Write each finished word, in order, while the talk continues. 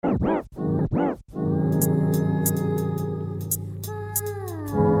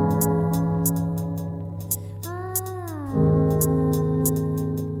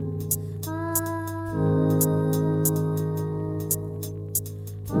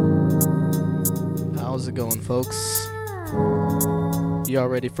How's it going, folks? Y'all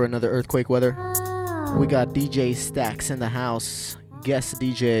ready for another earthquake weather? We got DJ Stacks in the house. Guest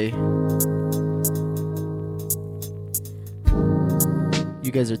DJ.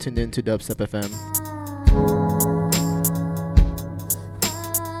 You guys are tuned in to Dubstep FM.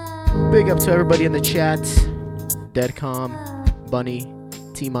 Big up to everybody in the chat. Deadcom, Bunny,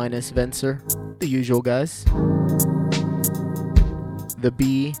 T-Minus, Venser, the usual guys.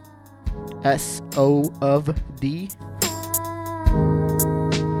 The BSO of D.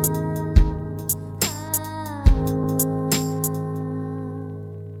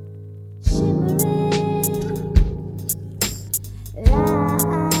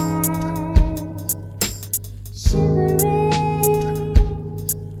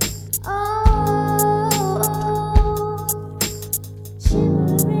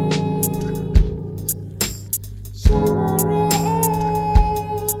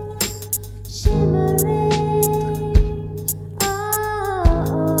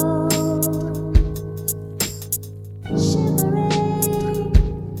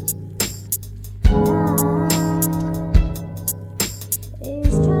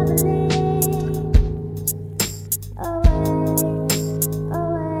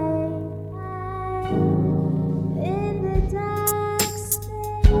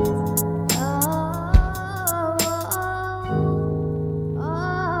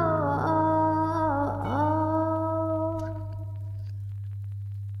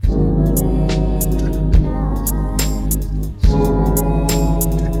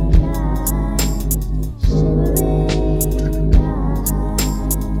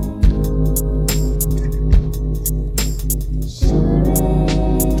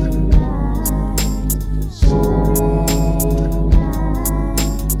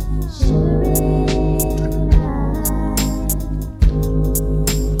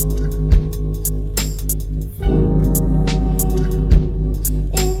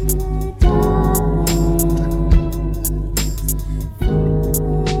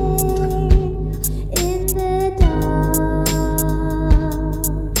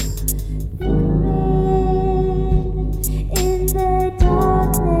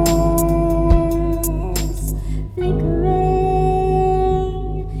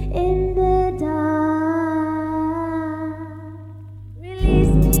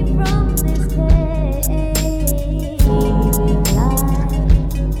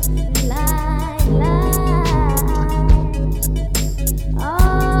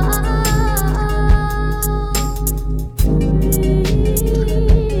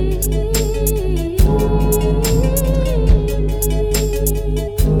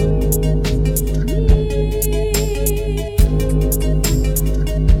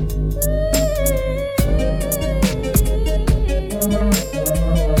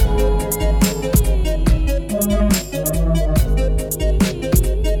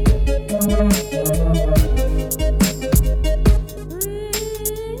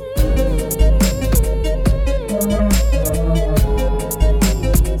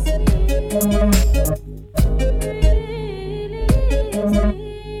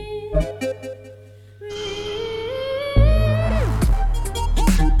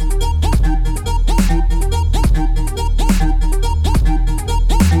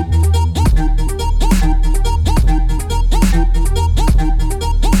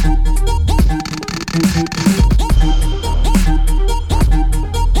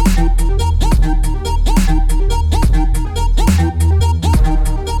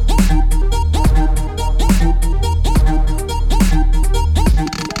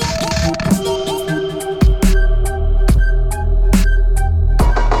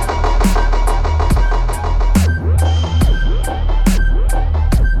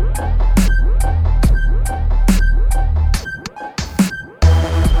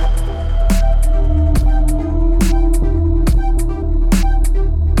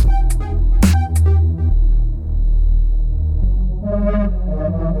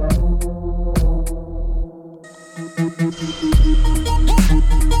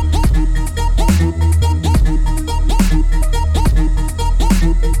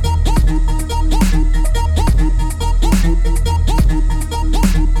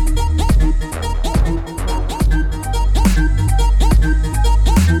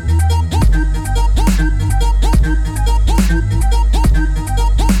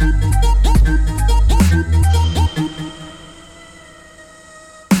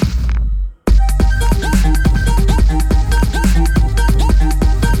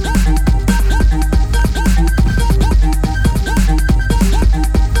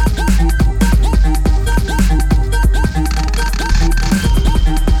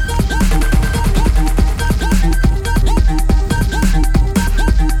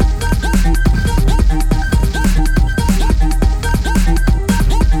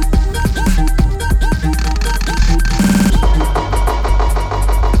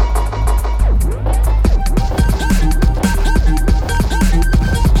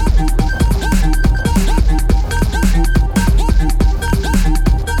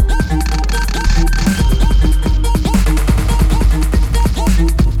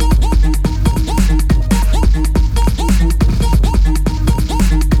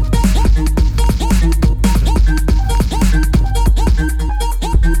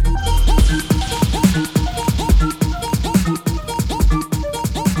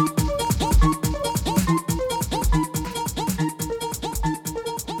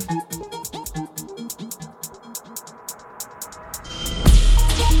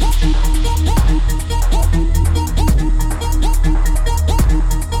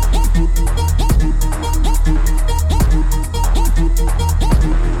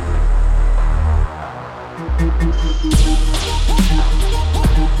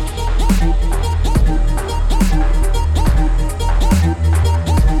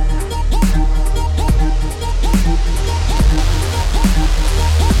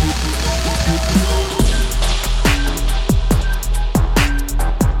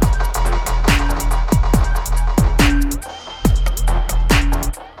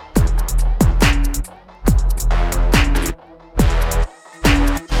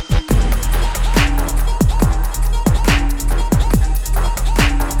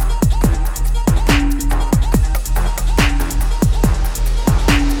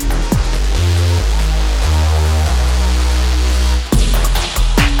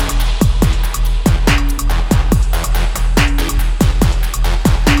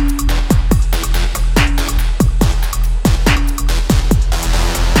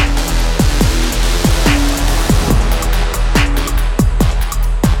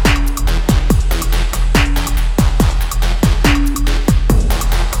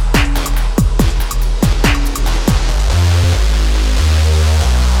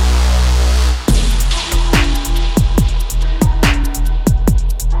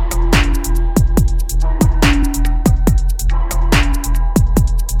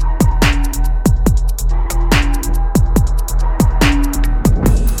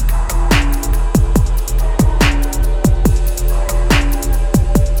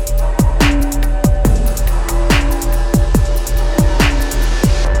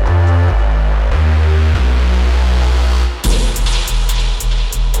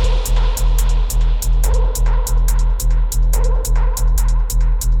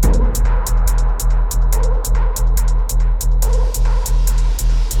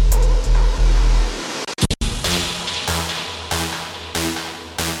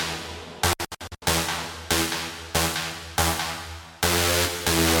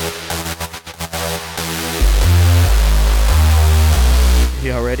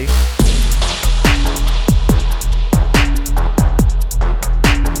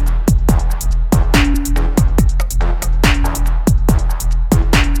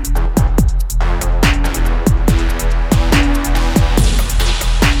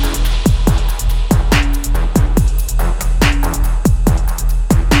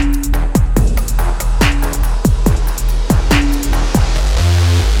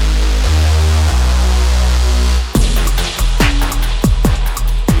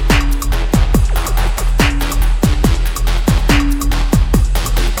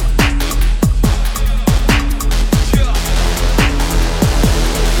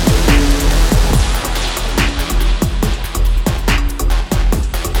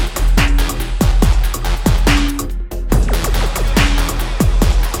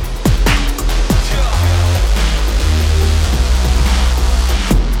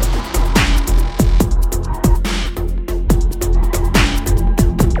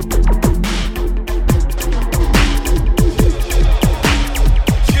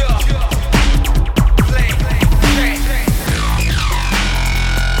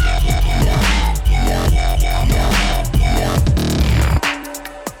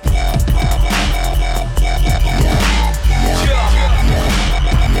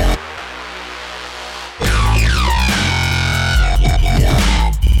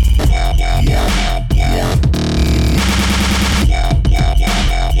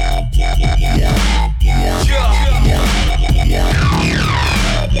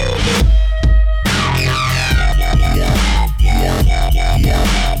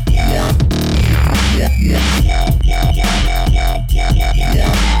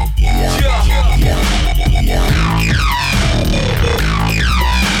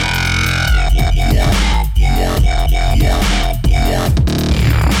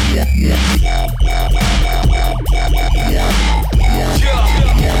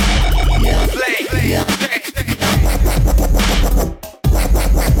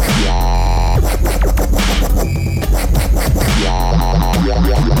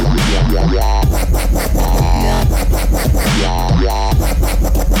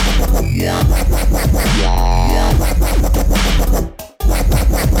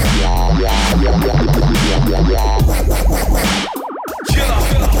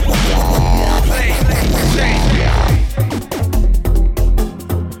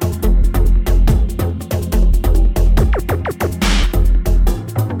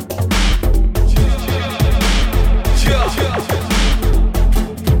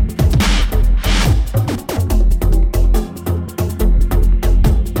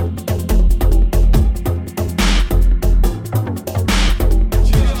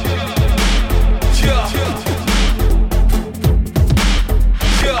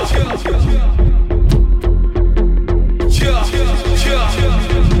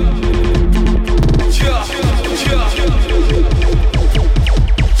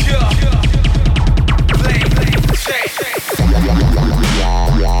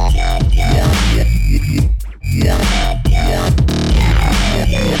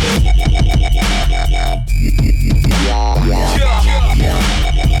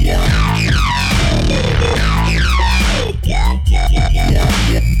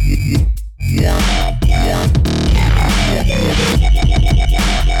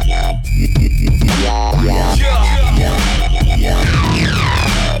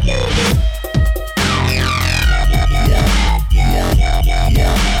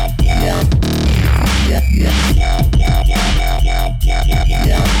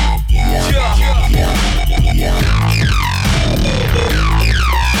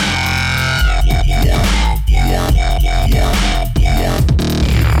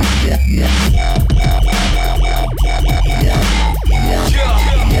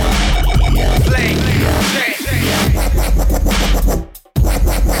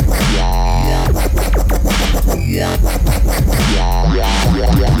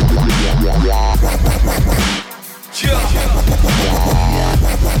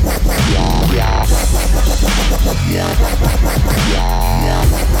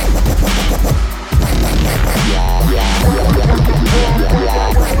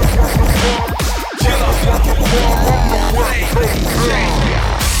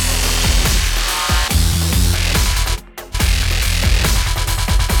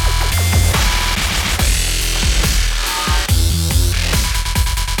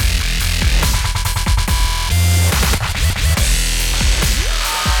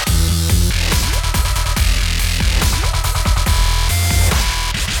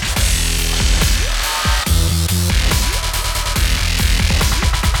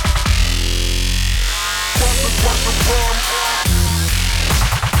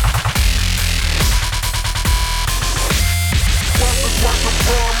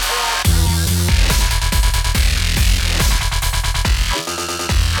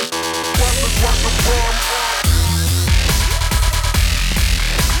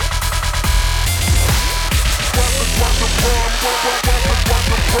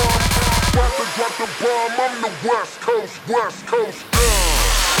 the bomb, I'm the West Coast,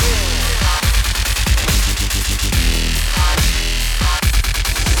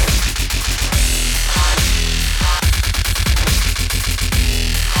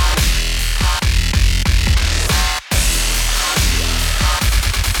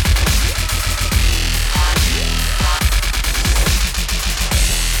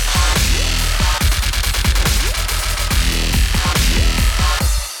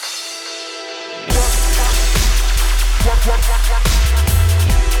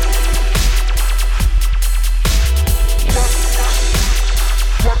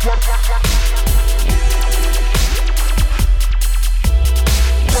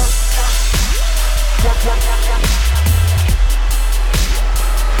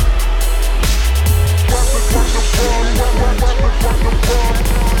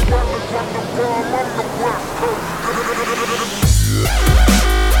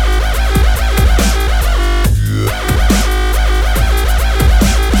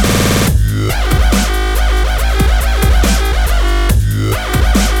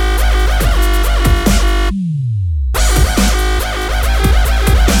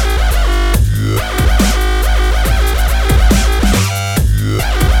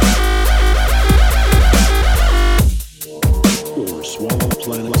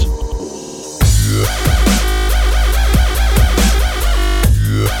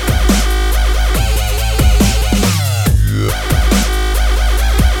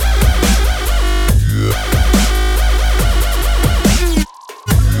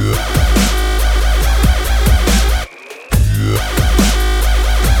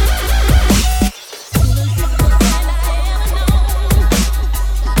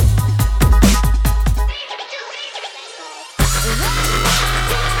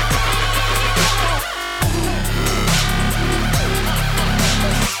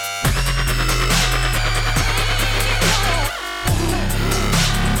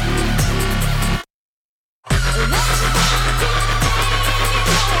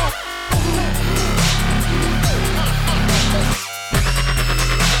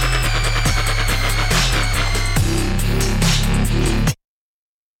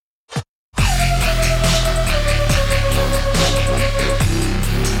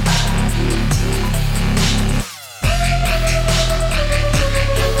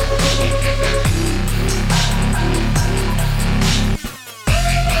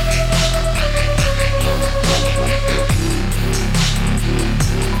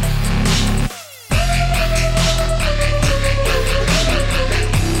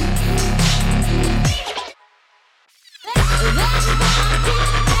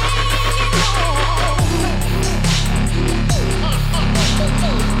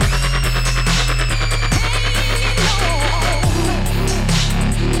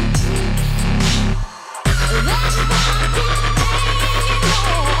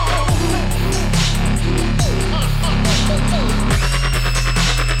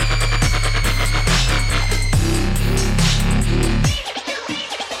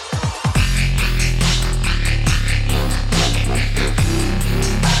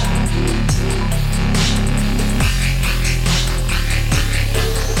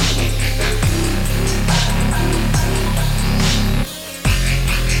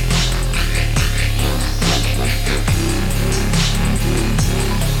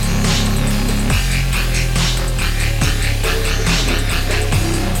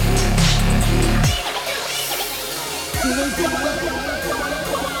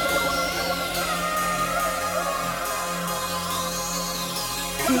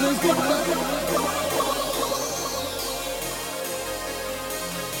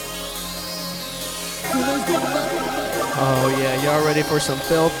 Oh yeah, y'all ready for some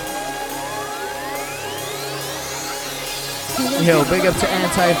filth? Yo, big up to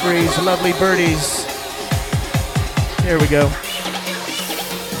Antifreeze, lovely birdies. Here we go.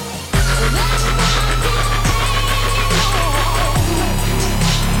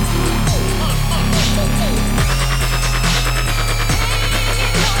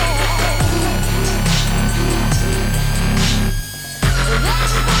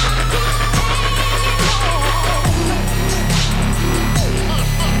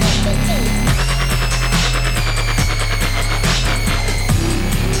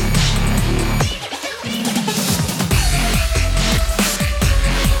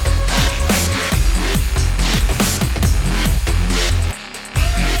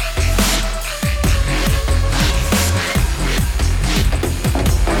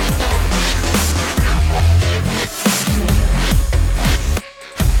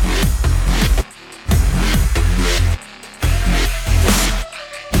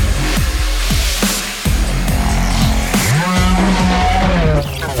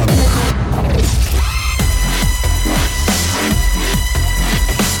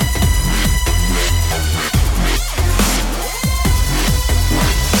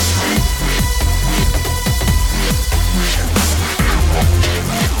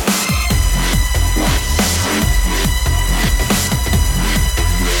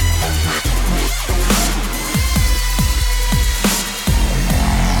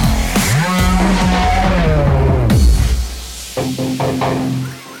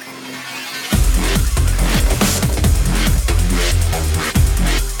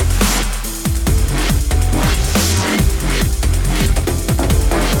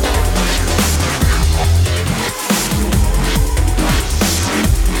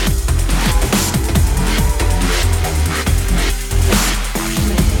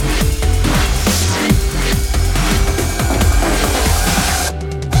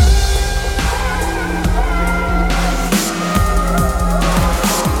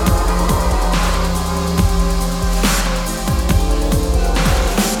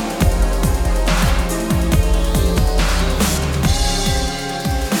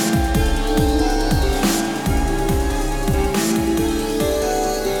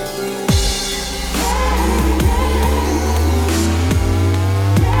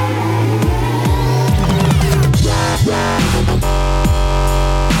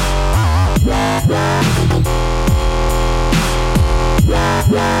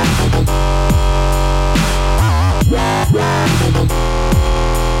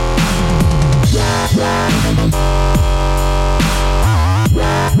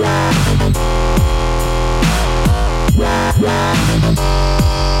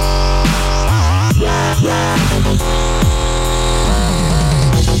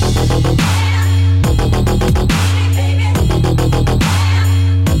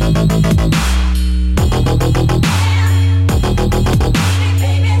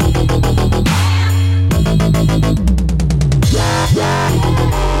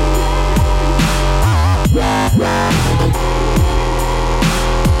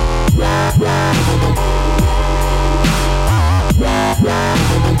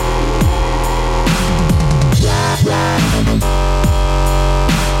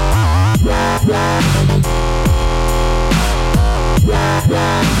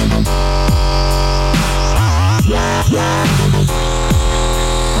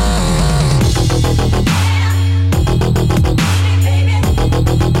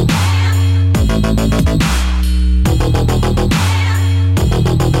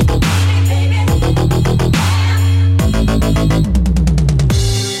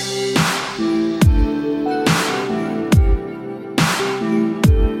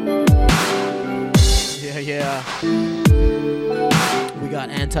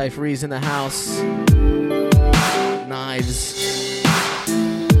 Freeze in the house. Knives.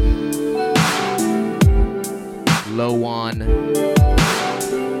 Low on.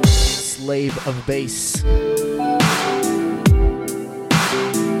 Slave of bass.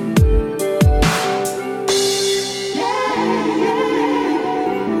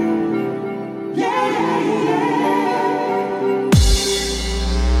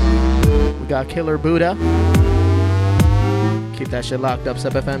 We got Killer Buddha. Keep that shit locked up,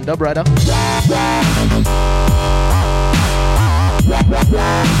 Sub FM Dub Rider.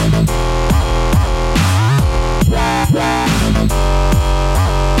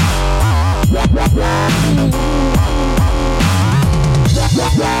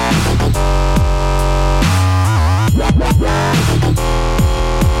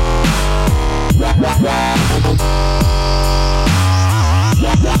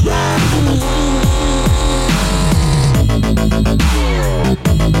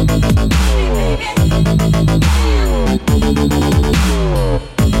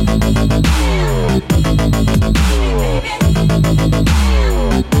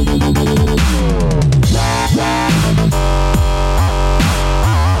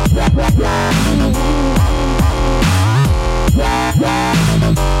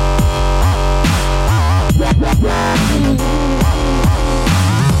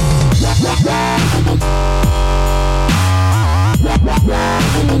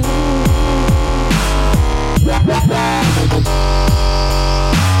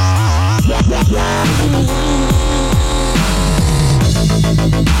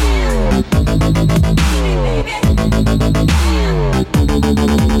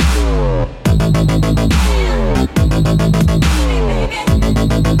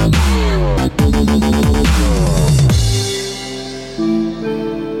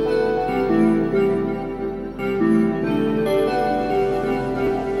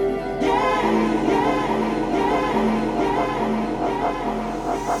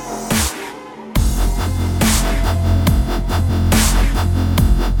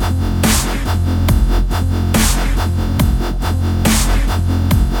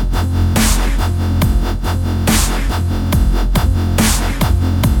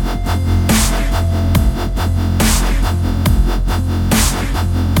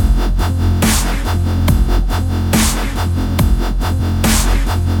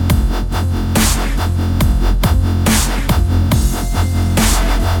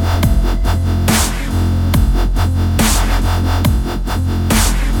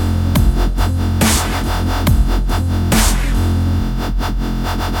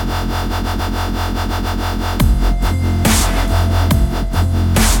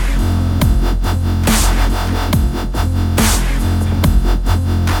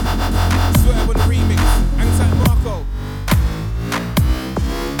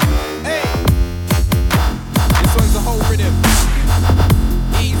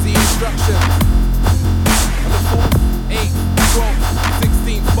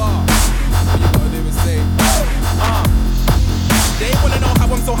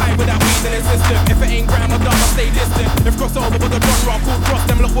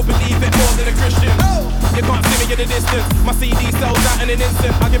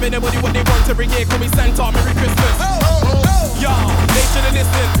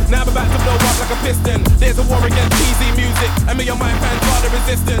 piston. There's a war against easy music, and me and my fans are the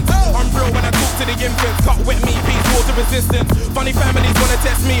resistance. I'm real when I talk to the infants. Cut wet me, peace, water resistance. Funny families wanna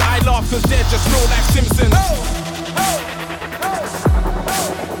test me, I laugh cause they're just real like Simpsons.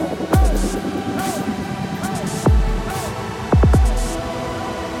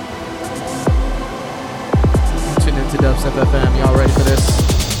 Tune into Dubstep FM, y'all ready for this?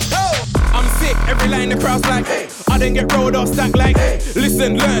 I'm sick, every line the crowd's like, I didn't get rolled off stack like,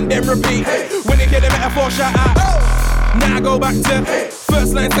 listen, learn, then repeat. When they hear the metaphor, shout out. Now I go back to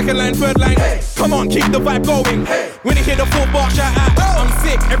first line, second line, third line. Come on, keep the vibe going. When they hear the full bar, shout out. I'm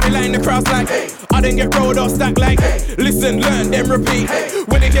sick, every line the crowd's like, I didn't get rolled off stack like, listen, learn, then repeat.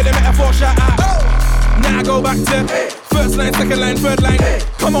 When they hear the metaphor, shout out. Now I go back to first line, second line, third line.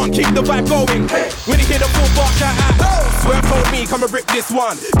 Come on, keep the vibe going. When you hear the full bar, shout out. Swerve told me, come and rip this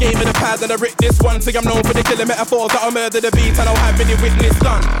one. Gave me the pad and I ripped this one. Say I'm known for the killer metaphors that I murder the beat and I'll have any witness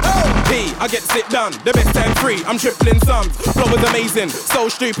done. P, I get it done. The best time free, I'm tripling sums. Flow is amazing, so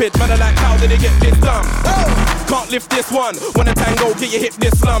stupid. Man, I like, how did they get this done? Can't lift this one. When a tango, get your hip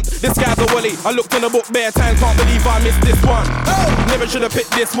this slump. This guy's a wally. I looked in the book bare time, can't believe I missed this one. Never should have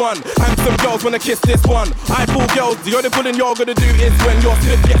picked this one. Handsome girls wanna kiss this one. I pull girls, the only pulling you're gonna do is when your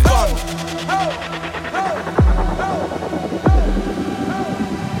slip gets done.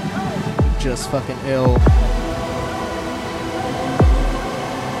 Just fucking ill.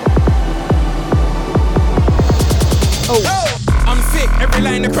 I'm sick, every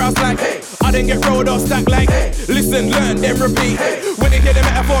line the crowd's like, I didn't get rolled off stack like, listen, learn, then repeat. When they hear the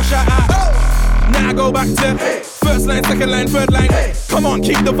metaphor, shout out. Now I go back to first line, second line, third line. Come on,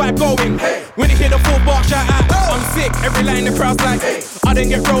 keep the vibe going. When you hear the full bar, shout out. I'm sick, every line the crowd's like, I didn't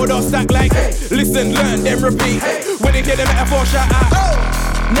get rolled off stack like, listen, learn, then repeat. When you hear the metaphor, shout out.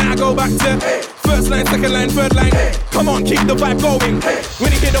 Now I go back to first line, second line, third line. Come on, keep the vibe going.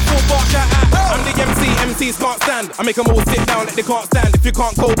 When you hear the full bar, shout out. I'm the MC, MCs can't stand. I make them all sit down like they can't stand. If you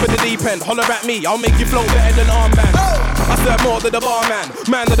can't cope with the deep end, holler at me, I'll make you flow better than armband. I serve more than the barman,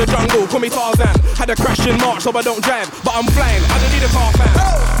 man of the jungle, call me Tarzan. Had a crash in March, so I don't drive, but I'm flying, I don't need a car fan.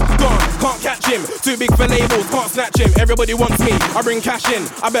 Gone, can't catch him, too big for labels, can't snatch him. Everybody wants me, I bring cash in.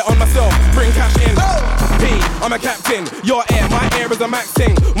 I bet on myself, bring cash in. P, I'm a captain, your air, my air is a max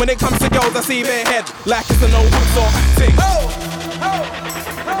thing. When it comes to girls, I see their head like it's a no hooks or acting.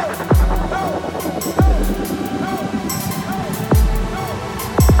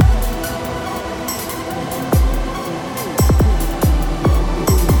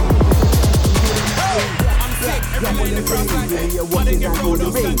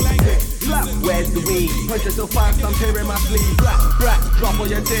 Where's the weed? Punch it so fast, I'm tearing my sleeve. Black, drop all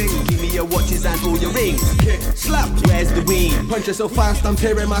your things. Give me your watches and all your rings. Kick, slap, where's the weed? Punch it so fast, I'm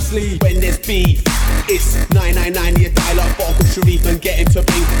tearing my sleeve. When there's beef, it's 999, you dial up. Bottle Sharif and get him to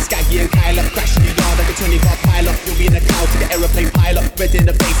bring Skaggy and Kyle up. Crash in the yard like a 20-car pile up. You'll be in the cloud to the aeroplane pilot. Red in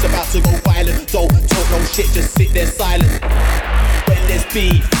the face, about to go violent. Don't talk no shit, just sit there silent. When there's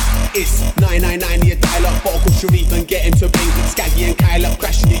beef, it's 999, you dial up. Bottle Sharif and get him to bring Skaggy and Kyle up.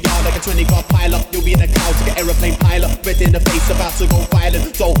 Crash in the yard like a 20-car pile up. You'll be in the cloud to the aeroplane pilot. Red in the face, about to go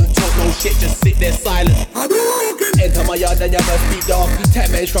violent. Don't talk no shit, just sit there silent. Enter my yard and you must be dark.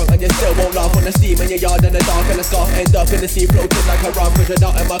 10 men strong and you still won't laugh. When the steam in your yard and the dark and the scarf. End up in the sea floating like a raft. Cause you're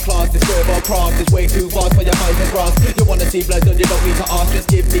not in my class. This river craft is way too vast for your mind to grasp. You wanna see blood and you don't need to ask. Just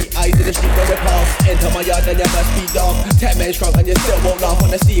give me eyes in the street where we pass. Enter my yard and you must be dark. 10 men strong and you still won't laugh. When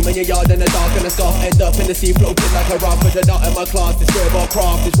the steam in your yard and the dark and the scarf. End up in the sea floating like a raft. Cause you're not in my class. This river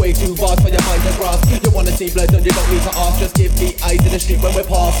craft is way too vast for your mind to grasp. You wanna see blood and you don't need to ask. Just give me eyes in the street when we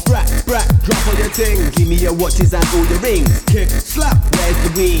pass. Brat, drop all your things. Give me your watches and all your rings. Kick, slap, where's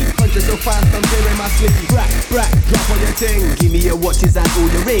the weed? Punch it so fast, I'm tearing my sleeve. Brat, drop all your things. Give me your watches and all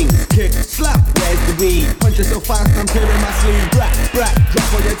your rings. Kick, slap, where's the weed? Punch it so fast, I'm tearing my sleeve. Brat,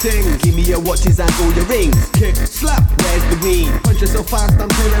 drop all your things. Give me your watches and all your rings. Kick, slap, where's the weed? Punch it so fast, I'm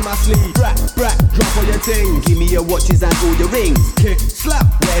tearing my sleeve. Brat, drop all your things. Give me your watches and all your rings. Kick, slap,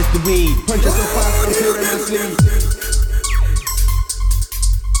 where's the weed? Punch it so fast, I'm tearing my sleeve.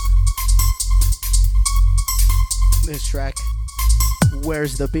 This track,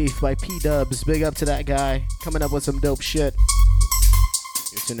 Where's the Beef by P-Dubs. Big up to that guy, coming up with some dope shit.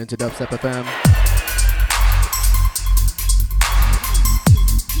 You're tuning into Dubstep FM.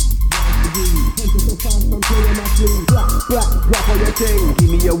 Drop all your things. Give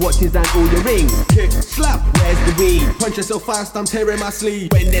me your watches and all your rings. Kick, slap, where's the weed? Punch it so fast, I'm tearing my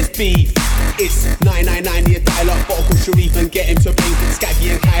sleeve. When there's beef, it's 999, you dial up. Bottle Sharif and get him to bring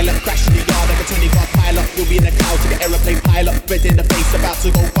Skaggy and Kyle up. Crash in the yard like a 20-car pile up. You'll be in the cloud to the aeroplane pilot. Red in the face, about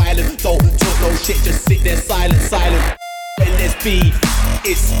to go violent. Don't talk no shit, just sit there silent. When there's beef,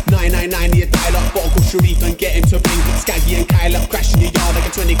 it's 999, you dial up, bottle called Sharif and get him to bring Skaggy and Kyle up, crash in your yard like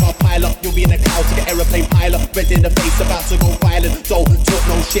a 20-car pile up. You'll be in the clouds like an aeroplane pilot, red in the face, about to go violent. Don't talk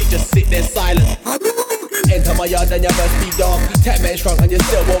no shit, just sit there silent. Enter my yard and your verse be dark. 10 men strong and you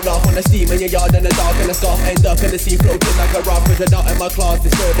still won't laugh. On the steam in your yard and the dark and the scarf. End up in the sea floating like a raft. Cause you're not in my class.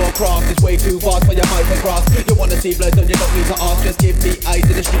 This cerebral craft is way too vast for your mind to grasp. You wanna see blood and you don't need to ask. Just give me eyes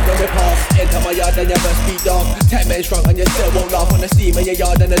in the street when we pass. Enter my yard and your verse be dark. 10 men strong and you still won't laugh. On the steam in your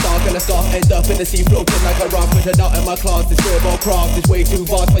yard and the dark and the scarf. End up in the sea floating like a raft. Cause you're not in my class. This cerebral craft is way too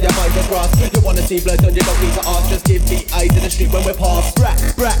vast for your mind to grasp. You wanna see blood and you don't need to ask. Just give me eyes in the street when we pass. Brat,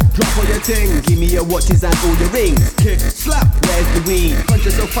 brat, drop all your ting. Give me your watches and all your rings. Kick, slap, where's the weed? Punch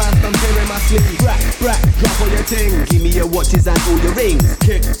it so fast I'm tearing my sleeve. Brat, brat, drop all your ting. Give me your watches and all your rings.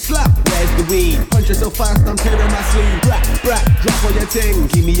 Kick, slap, where's the weed? Punch it so fast I'm tearing my sleeve. Brat, brat, drop all your ting.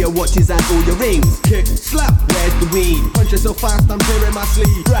 Give me your watches and all your rings. Kick, slap, where's the weed? Punch it so fast I'm tearing my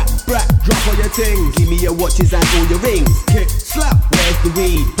sleeve. Brat, brat, drop all your ting. Give me your watches and all your rings. Kick, slap, where's the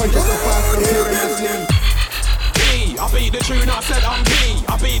weed? Punch it so fast I'm tearing my sleeve. I beat the tune, I said I'm P.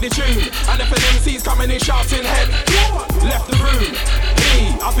 I beat the tune, and if an MC's coming in shouting head, left the room.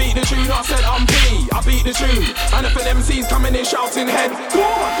 P. I beat the tune, I said I'm P. I beat the tune, and if an MC's coming in shouting head,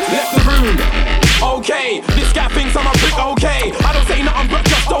 left the room. Okay, this guy thinks I'm a prick, okay. I don't say nothing but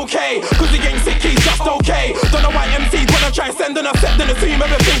just okay, cause he ain't sick, he's just okay. Don't know why MC's wanna try sending a set, then assume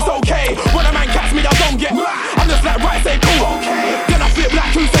everything's okay. When a man catch me, I don't get I'm just like, right, say cool, okay. Then I flip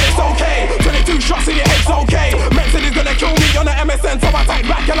like who said it's okay. 22 shots in your head's okay. Men said he's gonna kill me on the MSN, so I type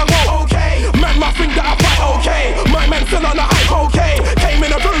back and I go, okay. Man must think that I fight, okay. My man still on the hype, okay. Came in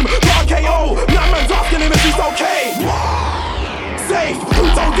the room, got a KO. Now man's asking him if he's okay. Safe, who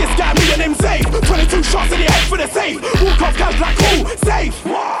told this guy me and him safe? 22 shots in the head for the safe. Walk off guys like cool, safe.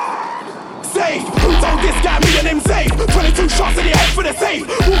 Safe, who told this guy me and him safe? 22 shots in the head for the safe.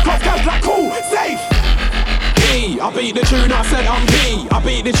 Walk off guys like cool, safe. P, I beat the tune, I said I'm P. I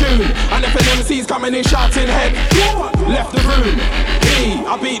beat the tune, and if an MC's coming in shouting head, left the room. P,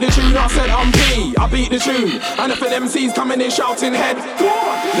 I beat the tune, I said I'm P. I beat the tune, and if an MC's coming in shouting head,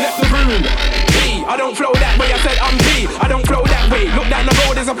 left the room. P, I don't flow that way, I said I'm P. I don't flow that way. Look down the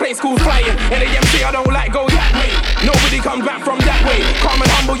road, there's a place called Flying. In the MC, I don't like go that way. Nobody comes back from that way. Calm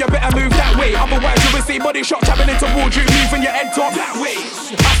and humble, you better move that way. Otherwise you will see body shots happening towards you, moving your head top that way.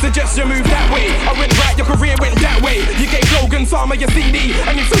 I suggest you move that way. I went right, your career went that way. You gave Logan some of your CD,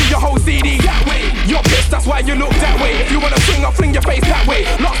 and you threw your whole CD that way. You're pissed, that's why you look that way. If you wanna swing, I'll fling your face that way.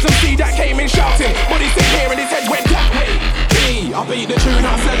 Lost some C that came in shouting, but he's sitting here and his head went that way. P, I beat the tune,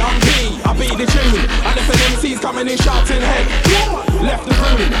 I said I'm P. I beat the tune, and if an MC's coming in shouting head, left the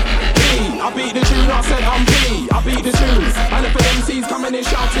room. P, I beat the tune, I said I'm P. I beat the tune, and if an MC's coming in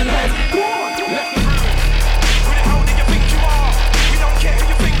shouting head, left the room. Who the hell do you think you are? We don't care who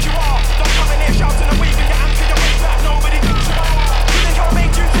you think you are. Don't come in here shouting and waving your hands to your way back. Nobody thinks you are. Who the hell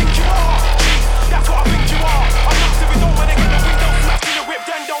made you think you are? Chief, that's what I think you are. I'm not to be done when they get the window smashed in your whip,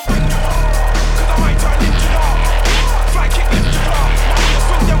 then don't bring you on. Cause I might turn into dark. Fly kick lift you dark. Now when you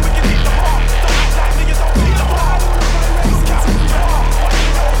swing, then we can hit the bar. Don't act like niggas don't feel the bar. Look out who you are. What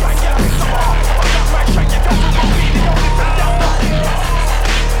you know, right? Yeah, it's the bar. But that might strike you, don't be the only thing down the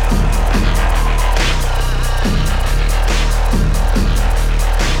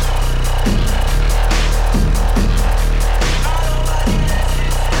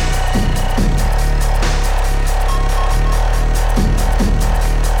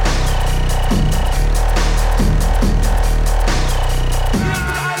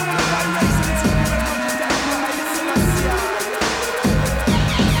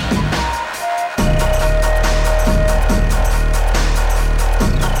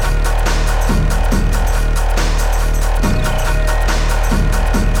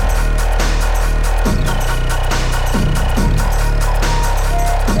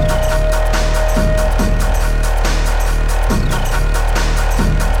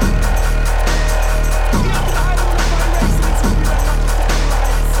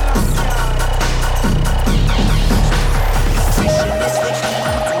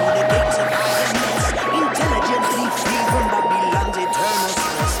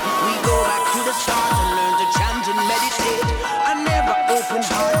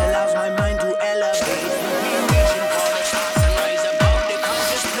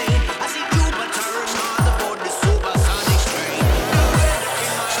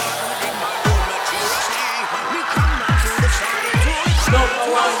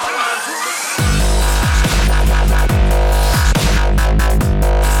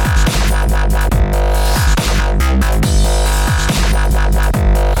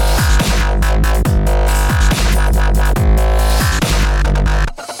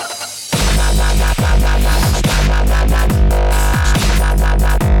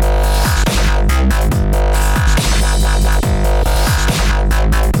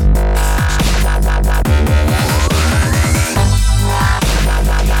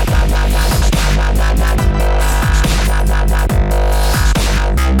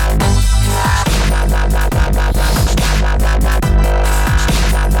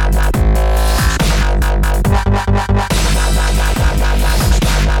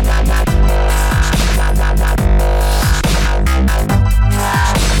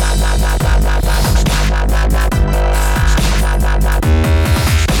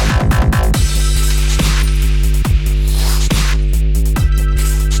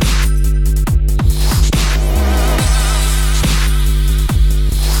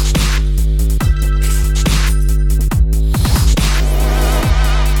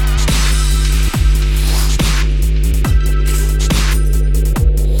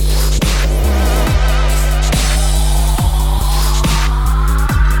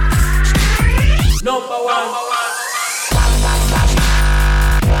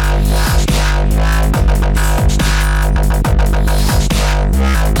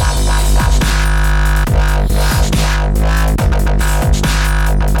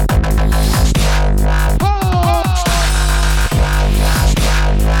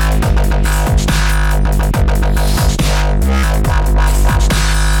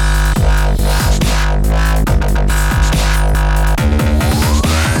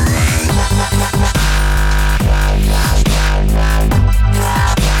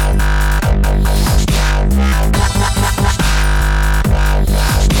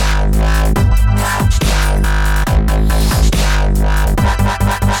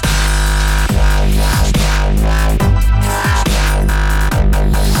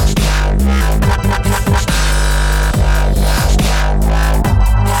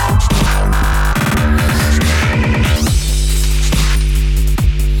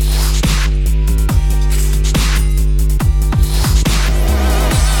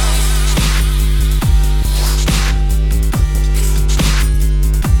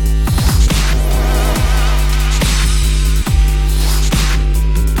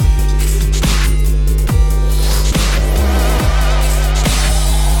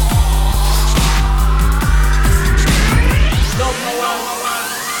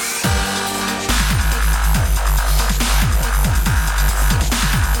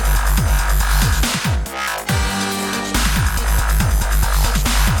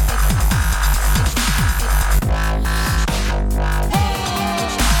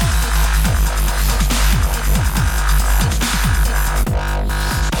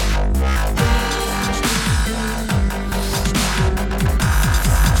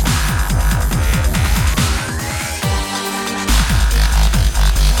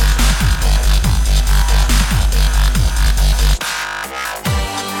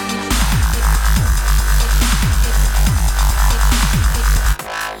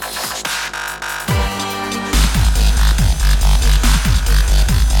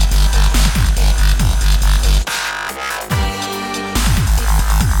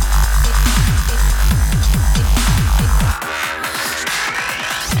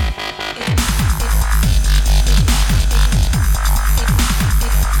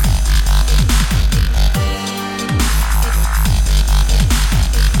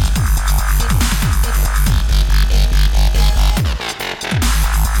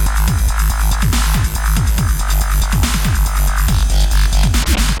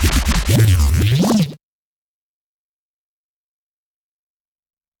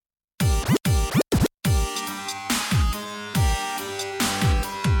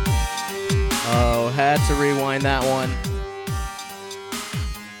behind that one.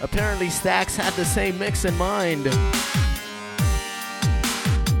 Apparently Stax had the same mix in mind.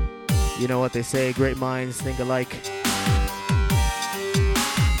 You know what they say, great minds think alike.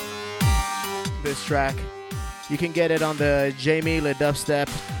 This track, you can get it on the Jamie Le Dubstep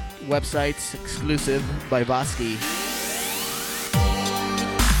website, exclusive by Vosky.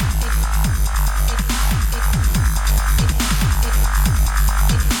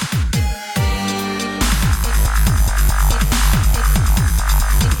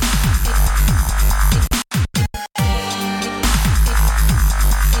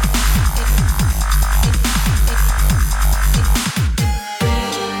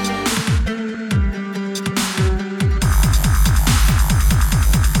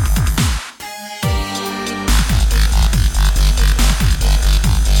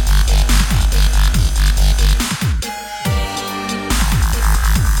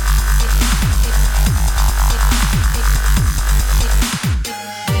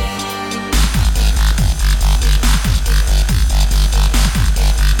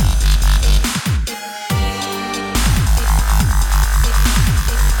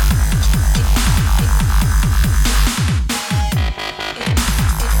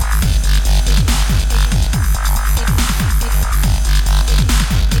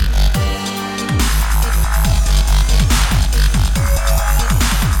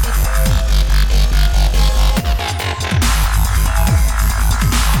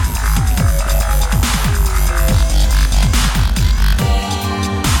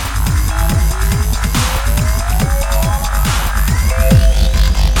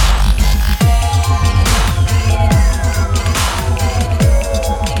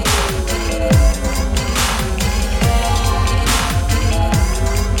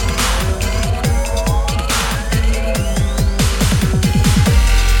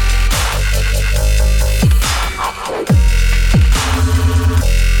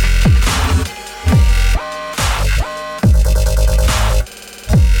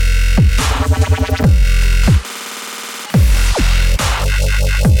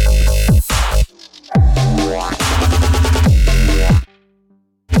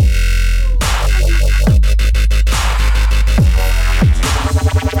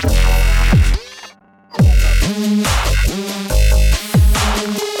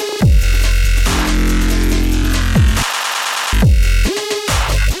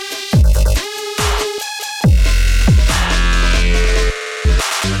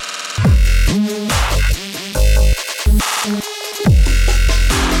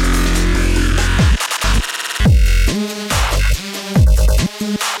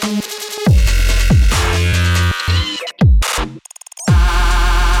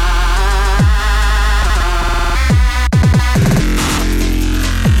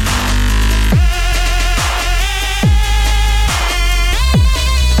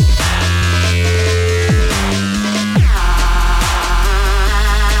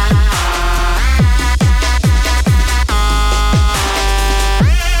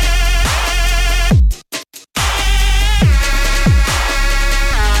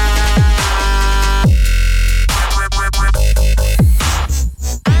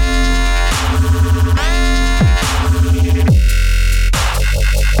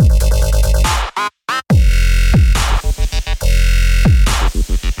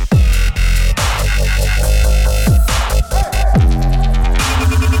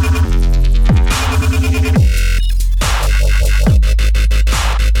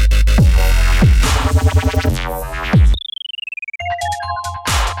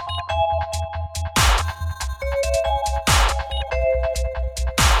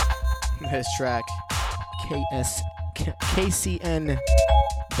 His track KCN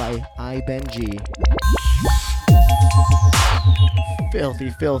by iBenji. Filthy,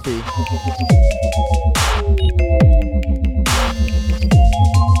 filthy.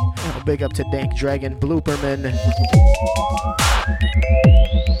 Oh, big up to Dank Dragon Blooperman.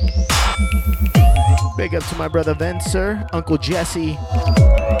 Big up to my brother Vencer, Uncle Jesse,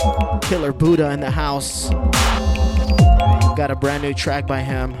 Killer Buddha in the house. Got a brand new track by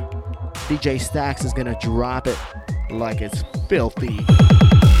him. DJ Stax is gonna drop it like it's filthy.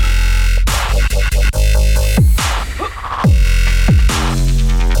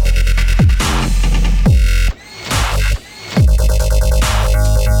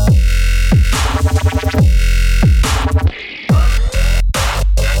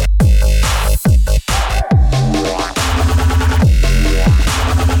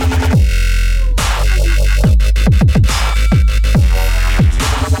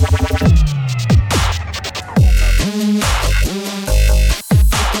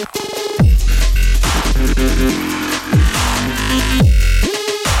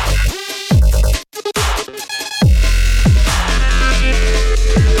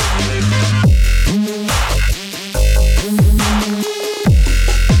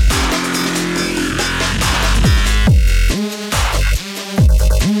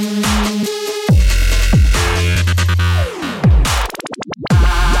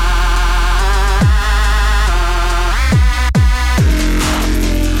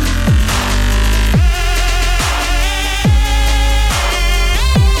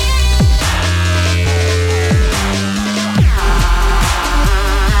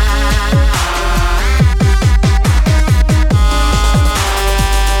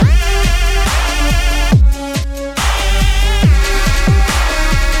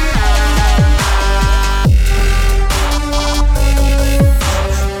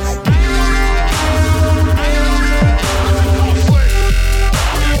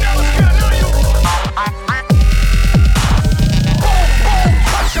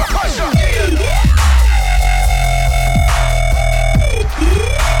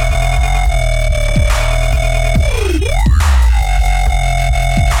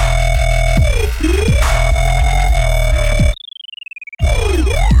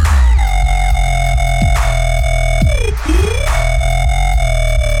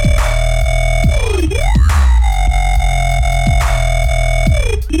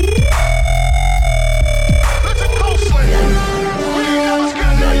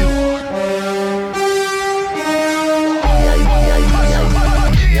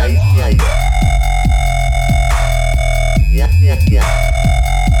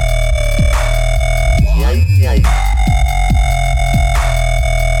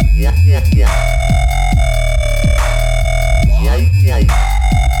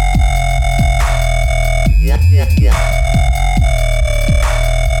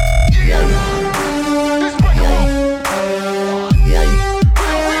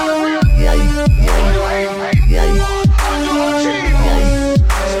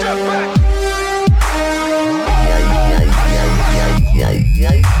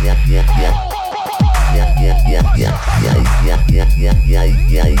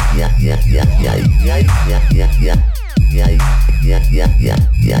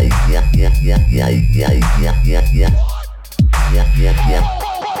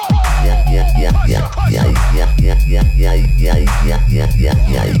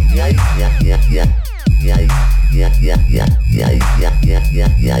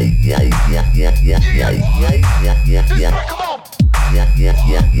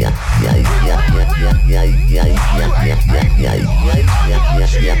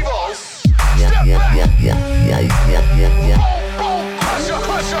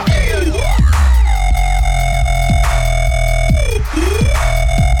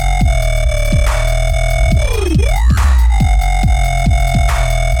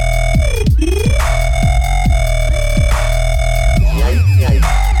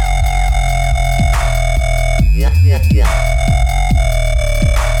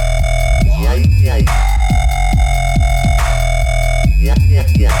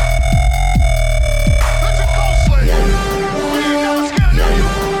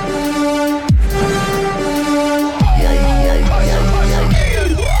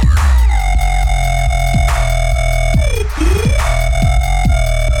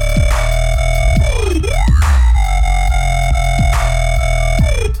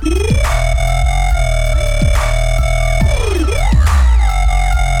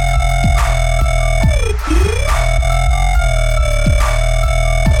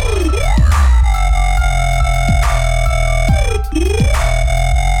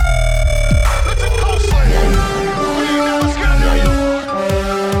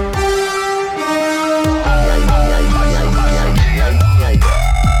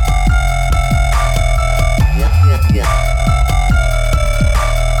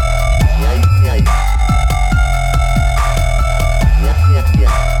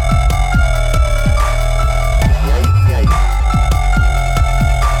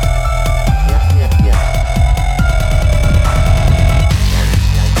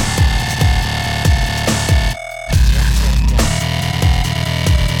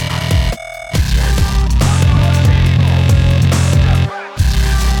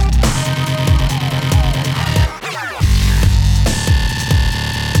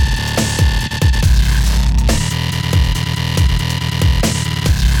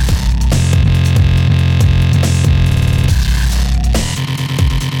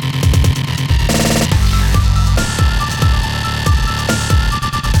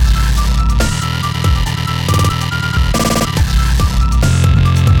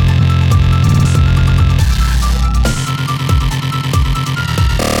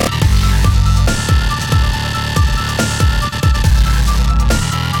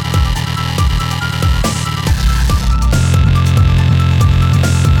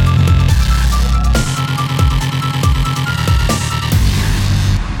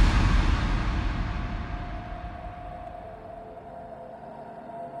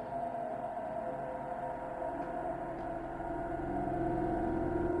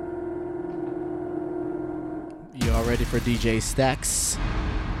 Ready for DJ Stacks.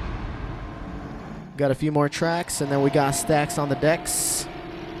 Got a few more tracks, and then we got Stacks on the decks.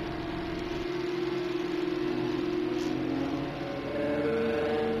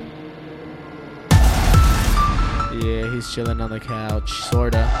 Yeah, he's chilling on the couch,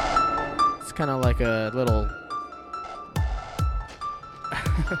 sorta. It's kind of like a little...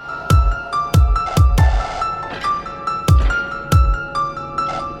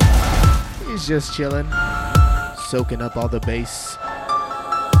 He's just chilling, soaking up all the bass.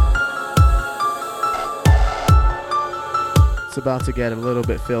 It's about to get a little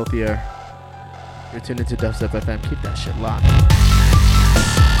bit filthier. You're tuned into Dubstep FM. Keep that shit locked.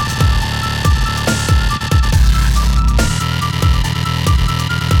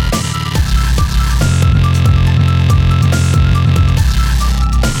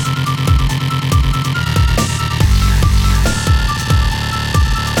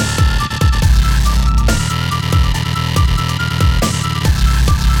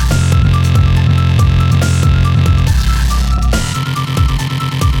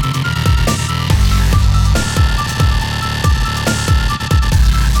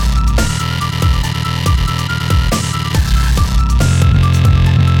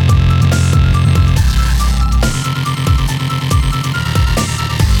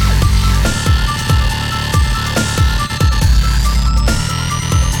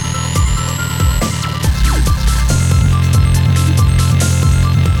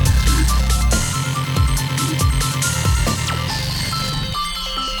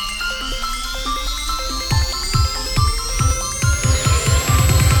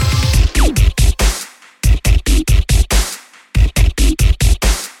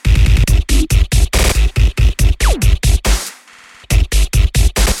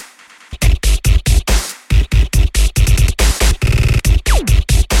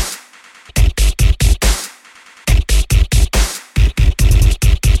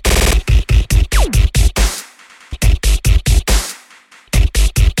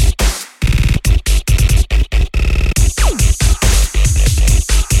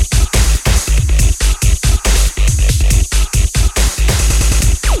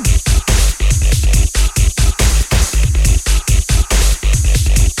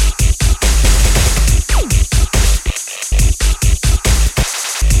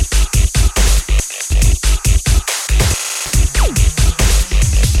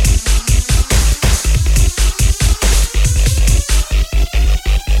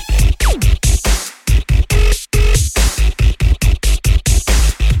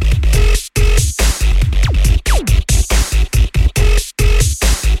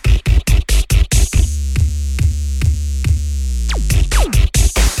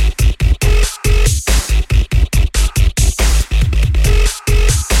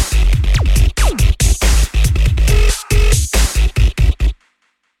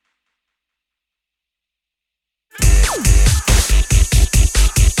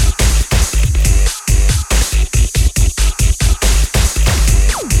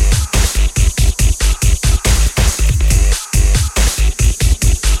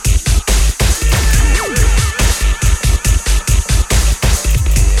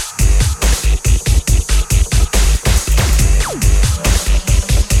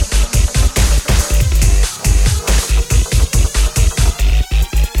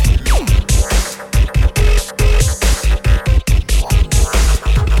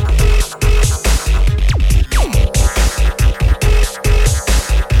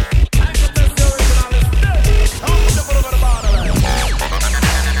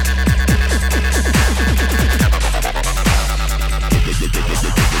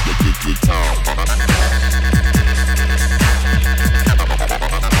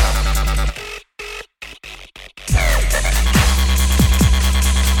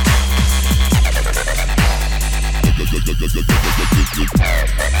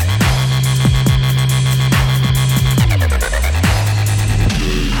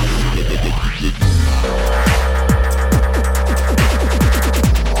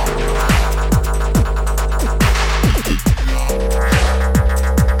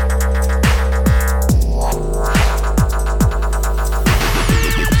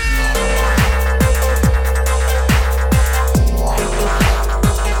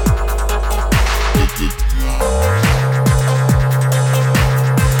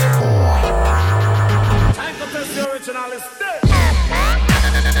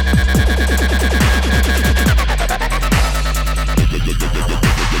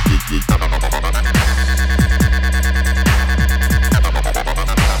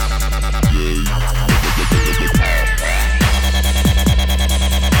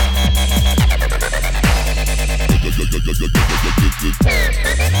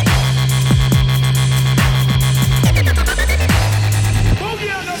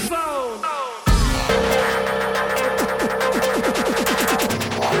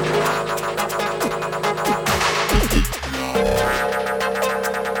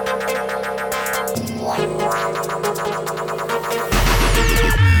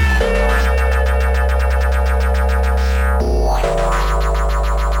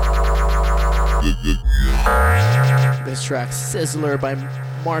 this track, Sizzler by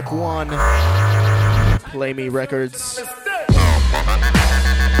Mark 1, Play Me Records.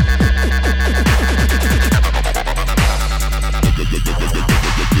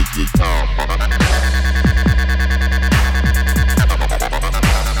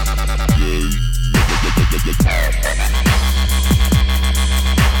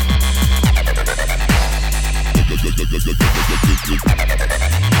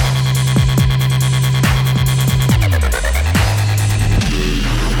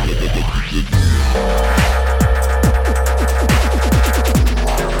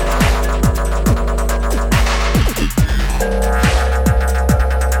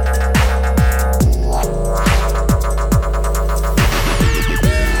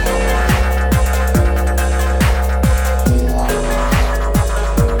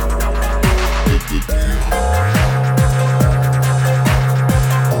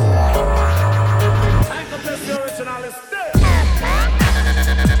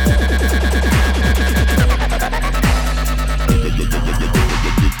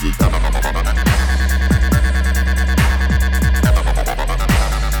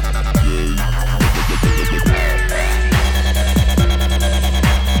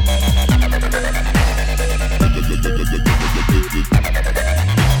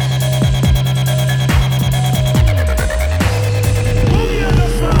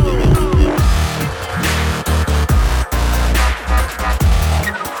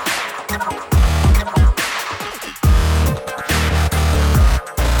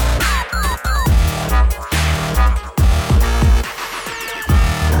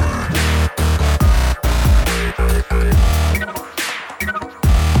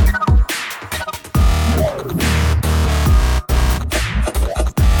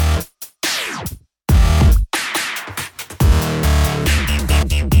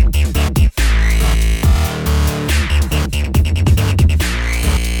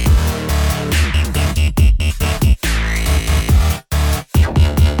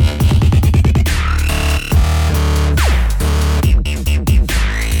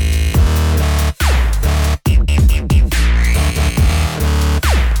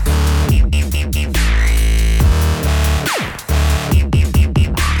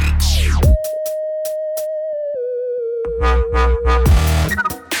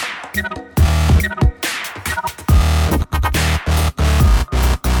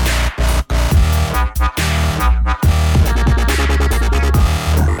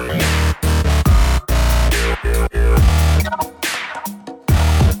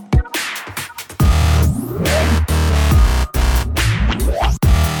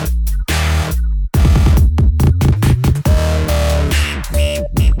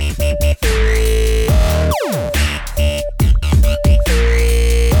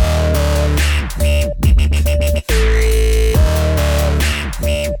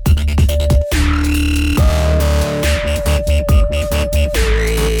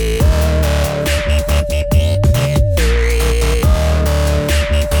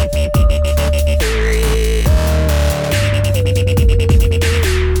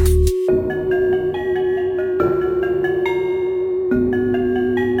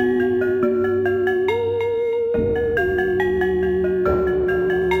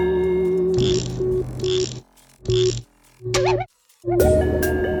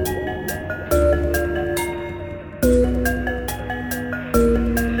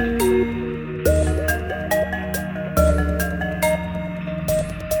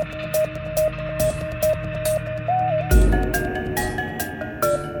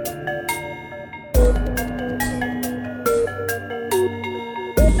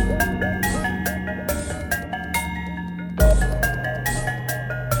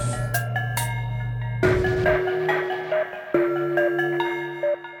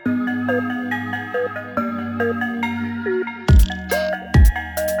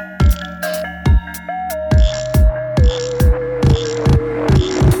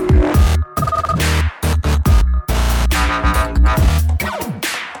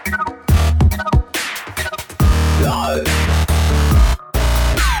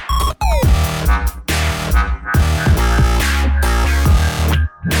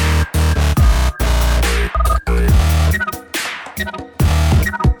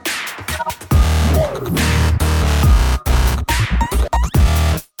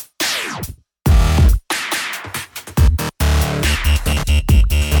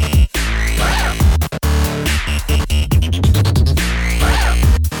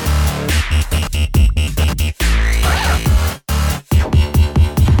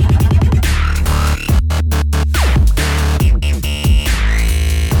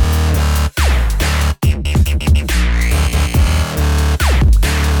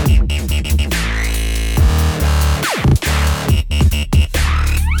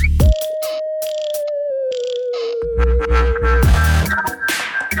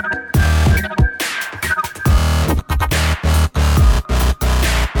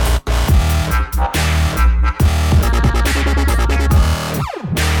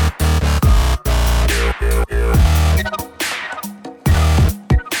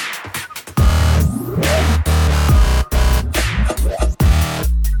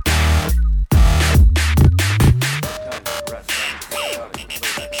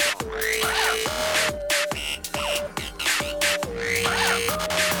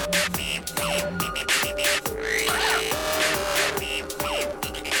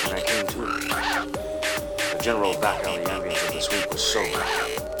 too. The general back alley ambience of this week was so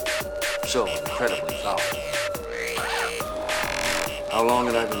incredibly foul. How long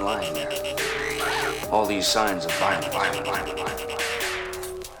had I been lying there? All these signs of violence.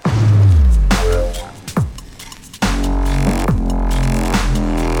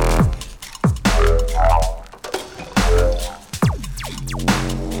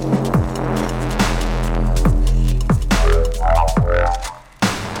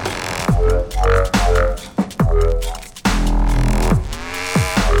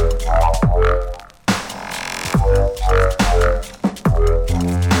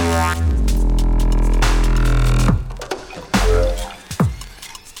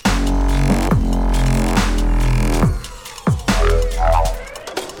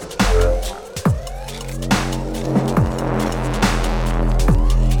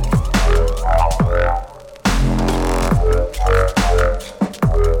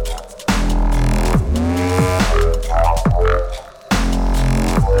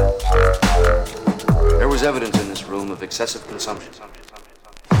 Excessive consumption.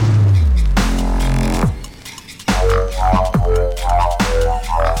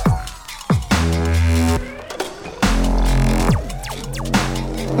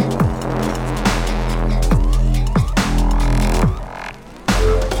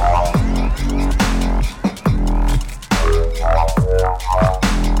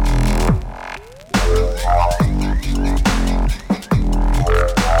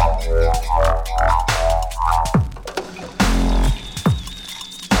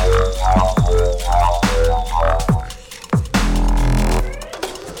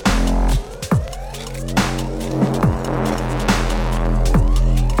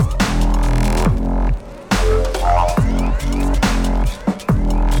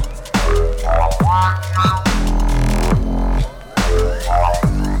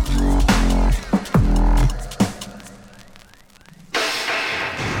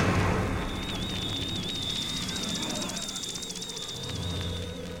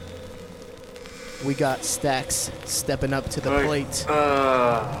 We got Stacks stepping up to the plate.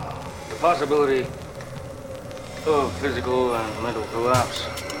 The possibility of physical and mental collapse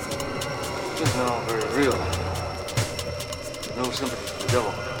is now very real. No sympathy for the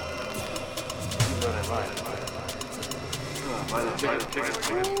devil. Keep that in mind. Buy the ticket.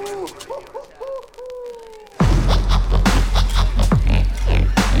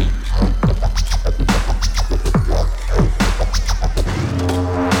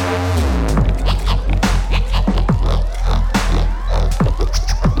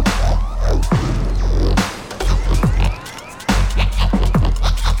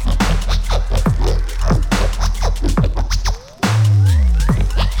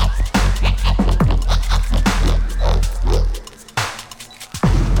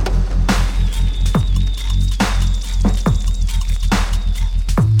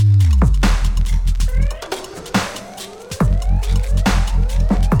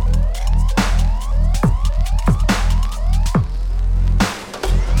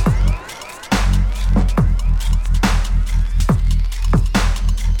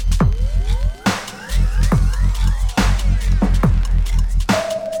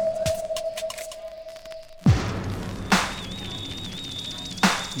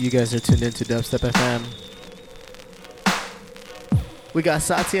 You guys are tuned into Dubstep FM. We got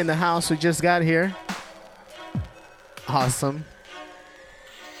Sati in the house who just got here. Awesome.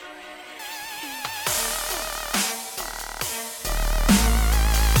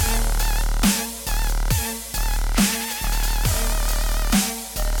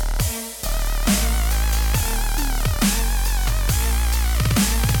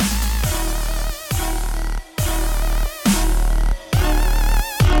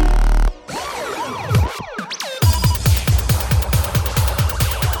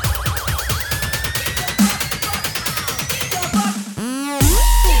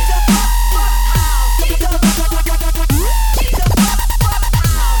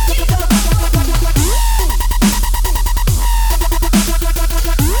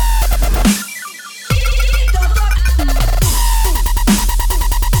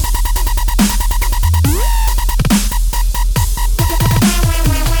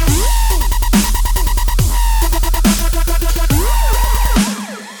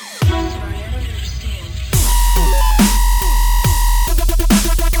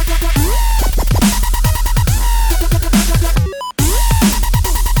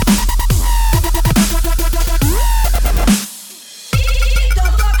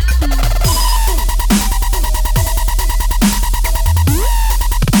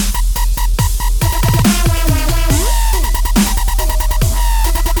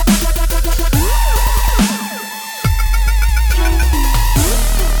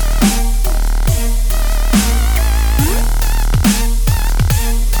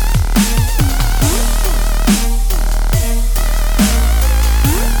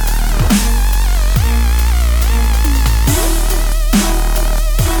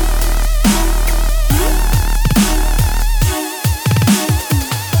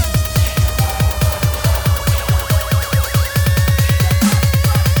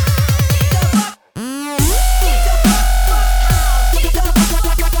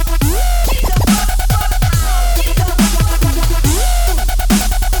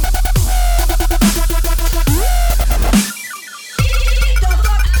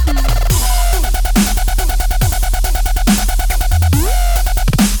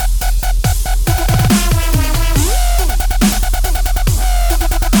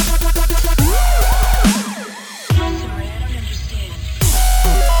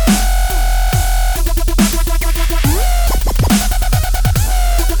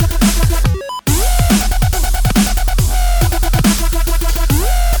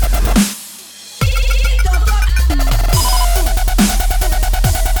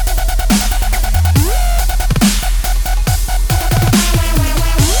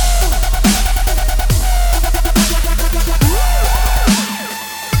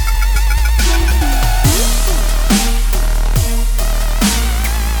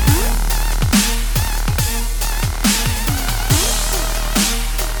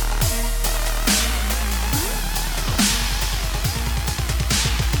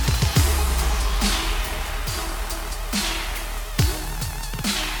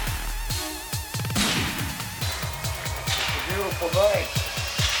 night.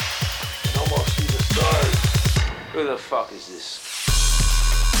 You can almost see the stars. Who the fuck is this?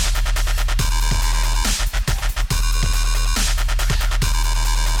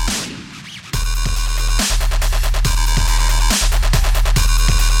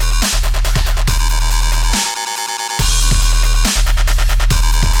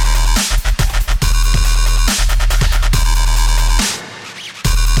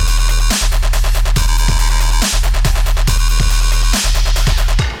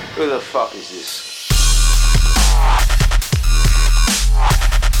 Who the fuck is this?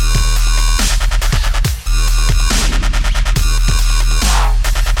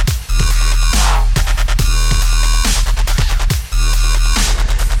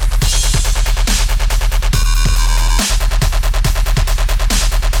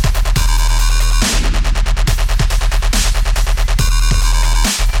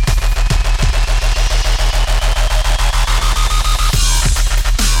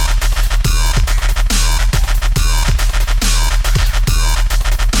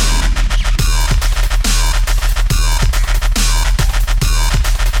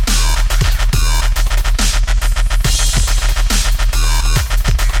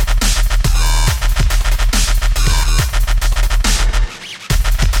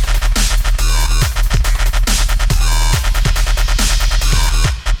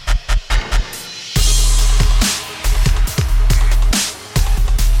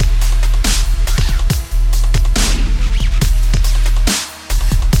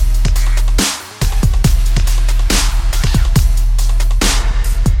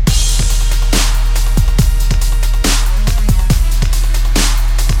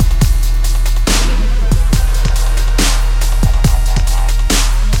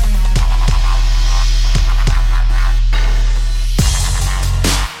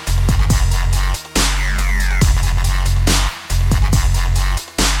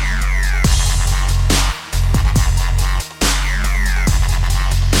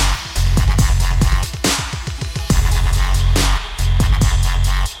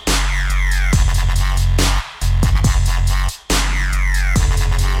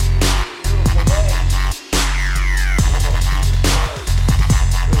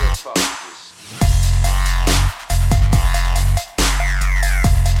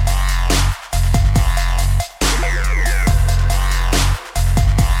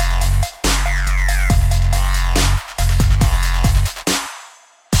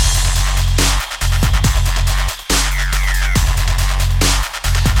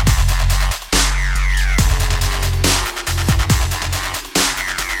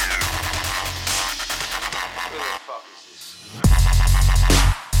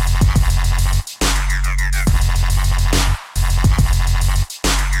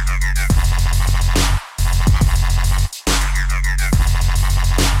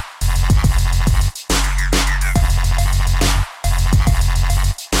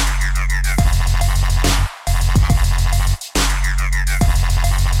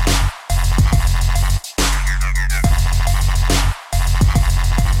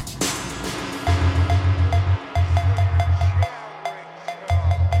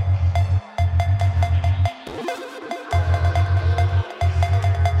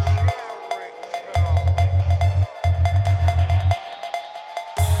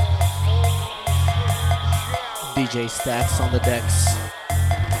 DJ Stacks on the decks.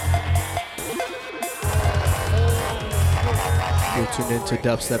 You're tuned into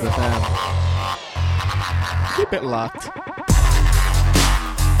Dubstep FM. Keep it locked.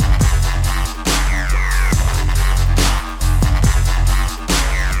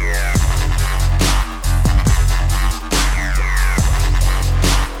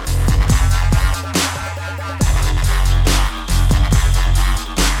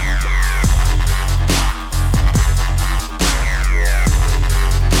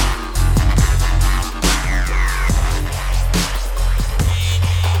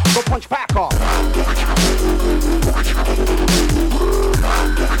 Punch back off.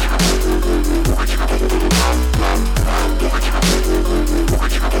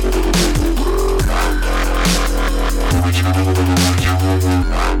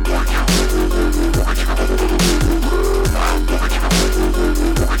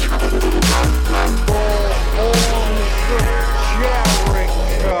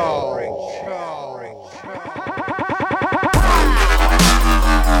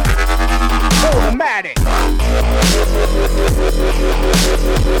 Automatic.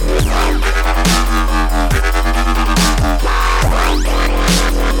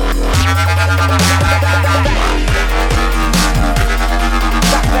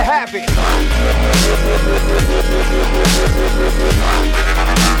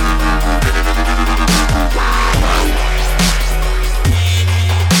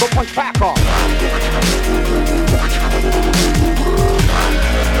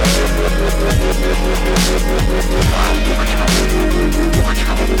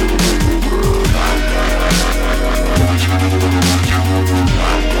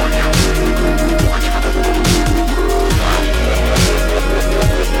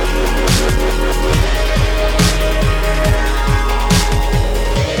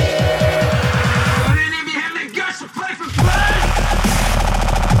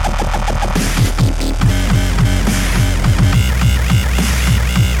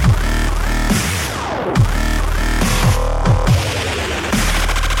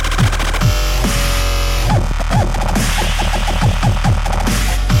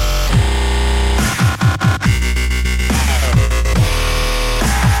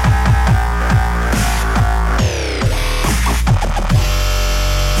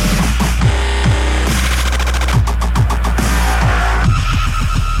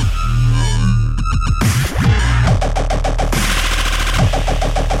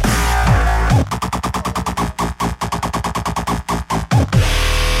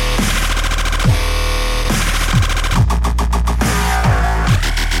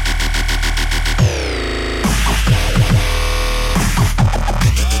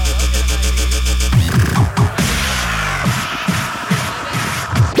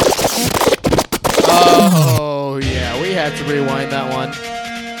 rewind that one.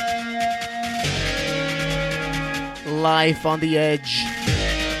 Life on the Edge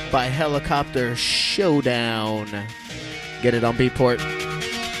by Helicopter Showdown. Get it on Beatport.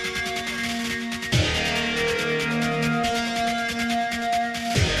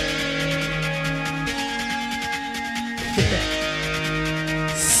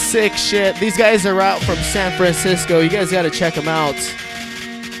 Sick shit. These guys are out from San Francisco. You guys gotta check them out.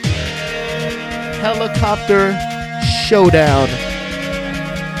 Helicopter Showdown.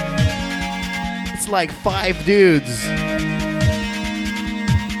 It's like 5 dudes.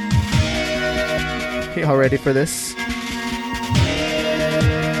 Y'all ready for this?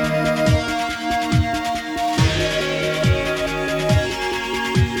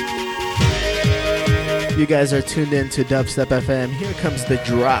 You guys are tuned in to Dubstep FM. Here comes the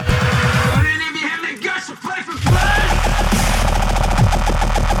drop.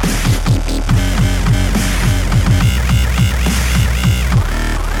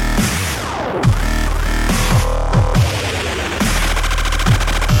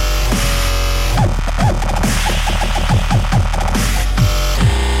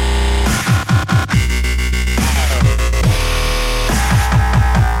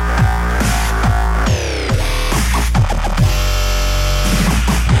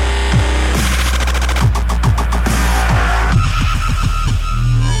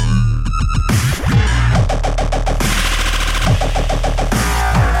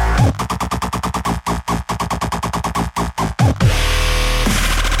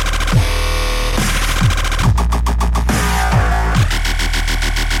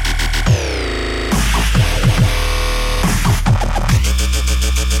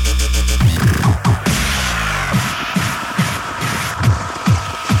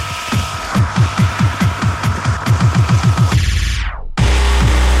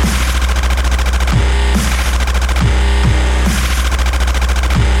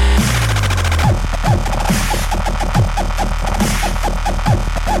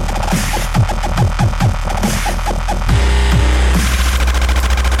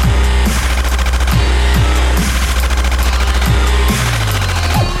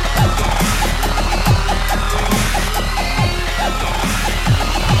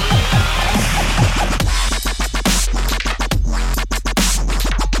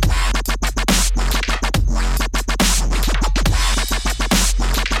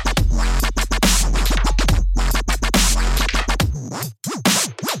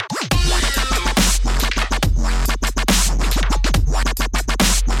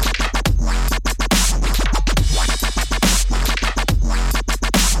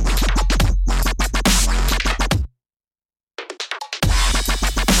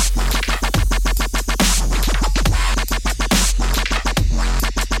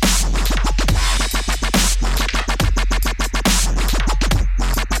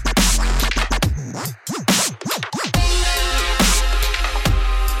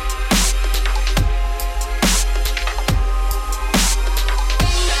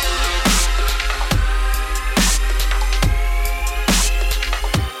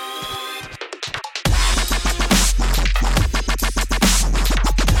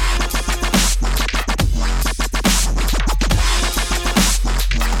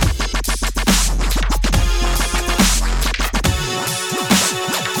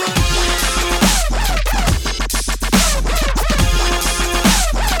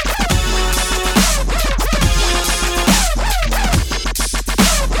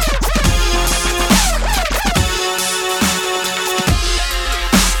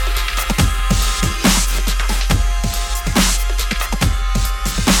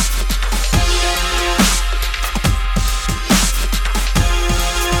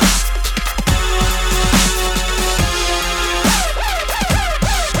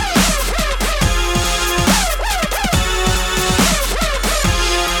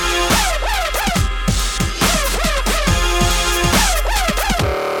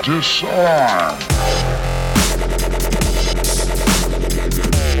 Disarm.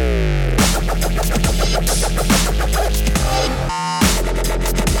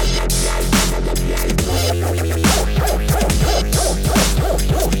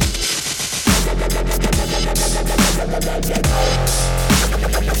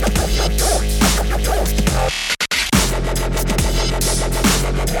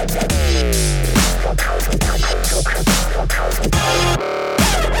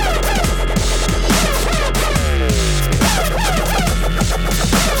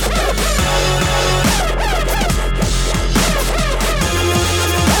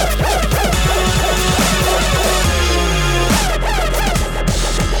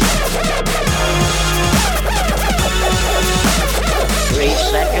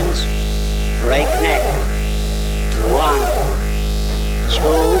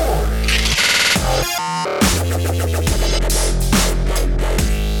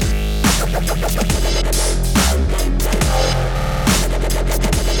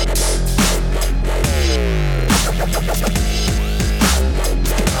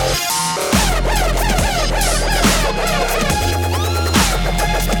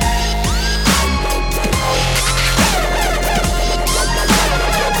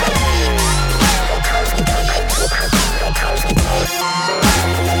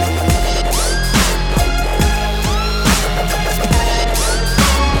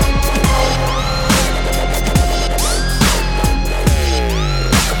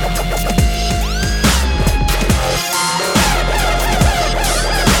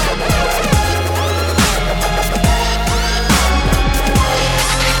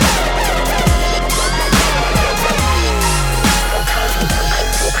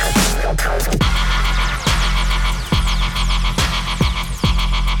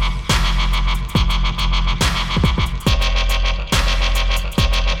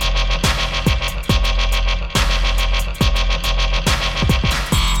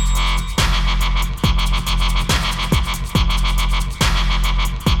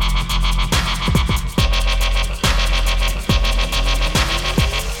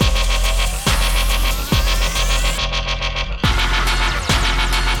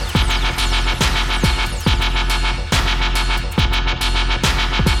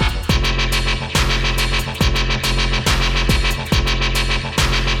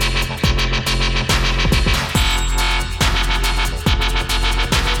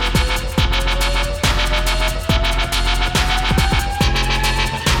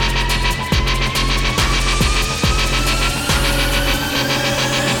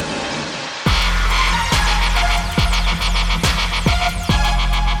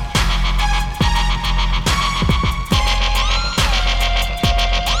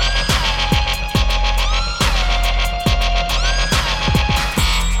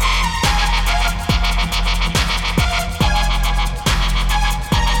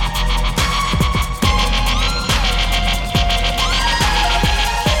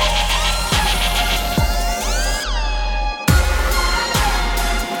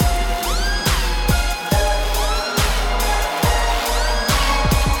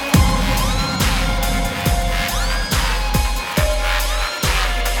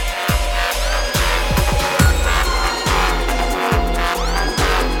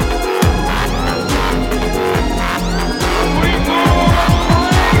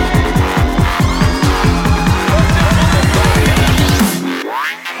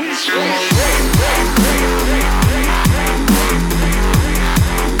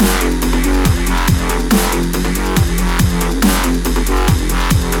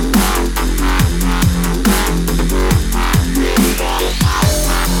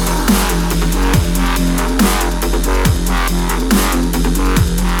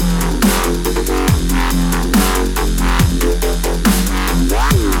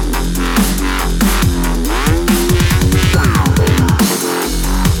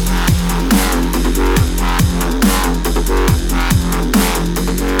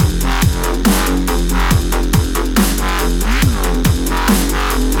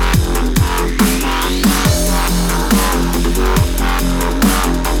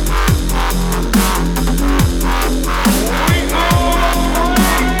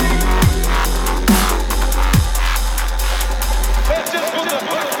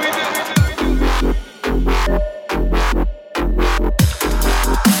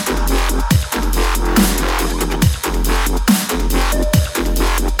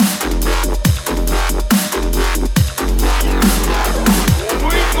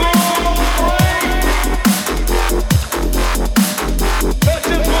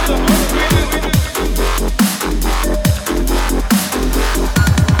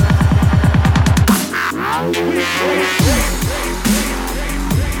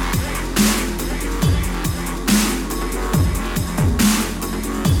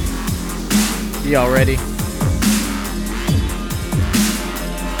 Y'all ready?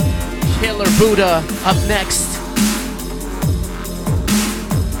 Killer Buddha up next.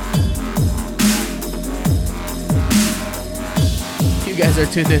 You guys are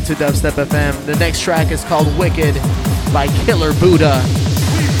tuned into Dubstep FM. The next track is called Wicked by Killer Buddha.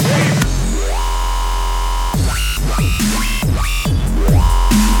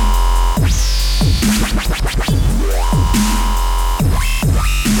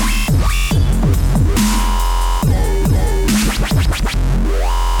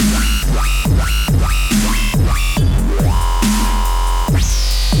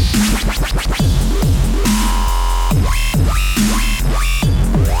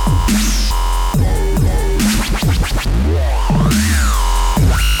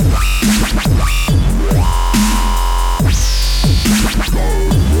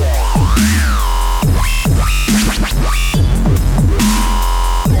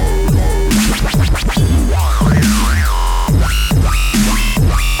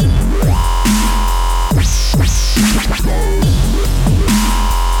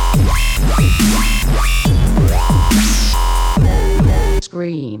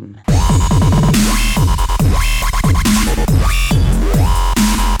 Scream.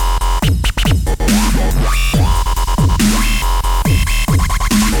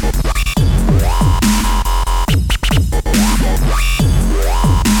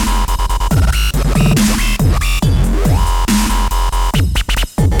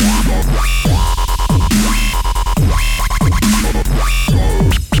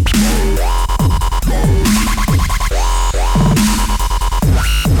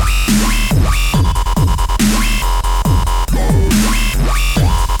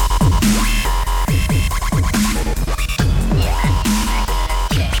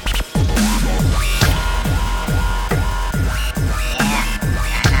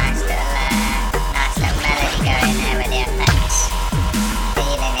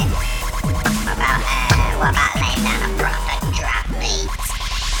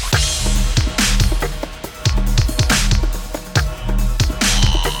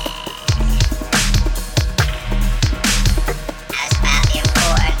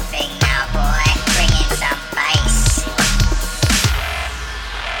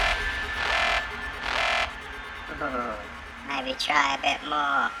 Maybe try a bit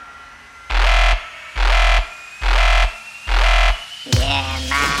more. Yeah,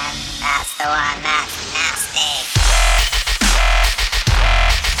 man, that's the one, that's nasty.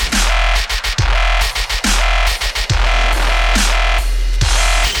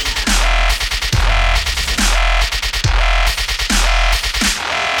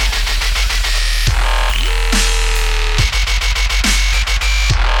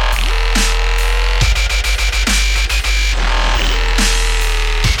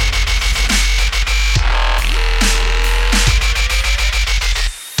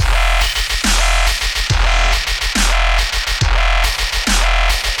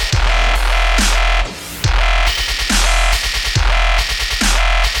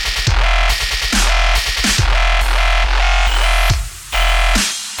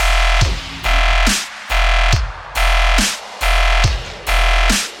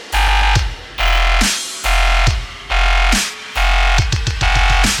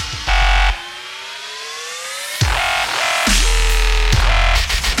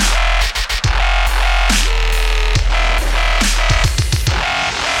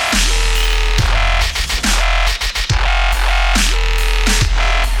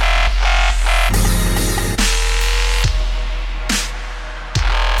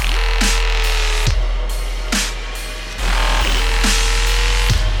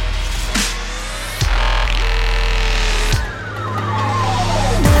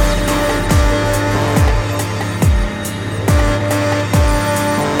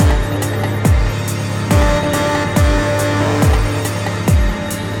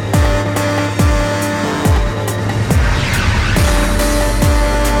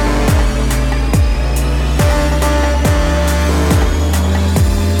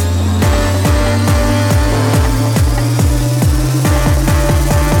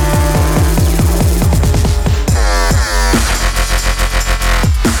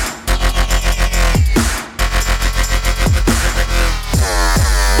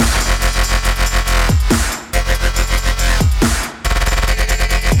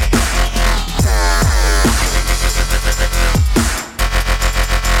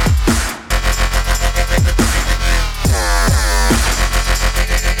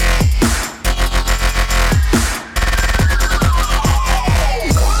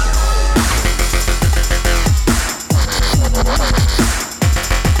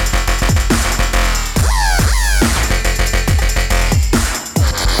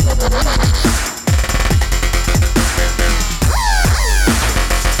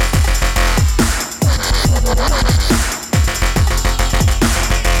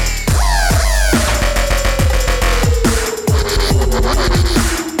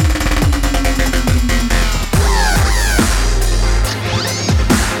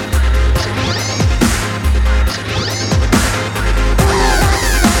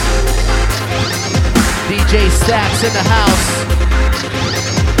 DJ Stacks in the house.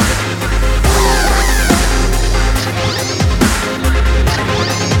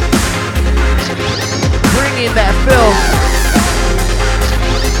 Bringing that film.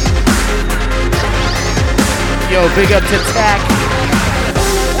 Yo, big up to Tack.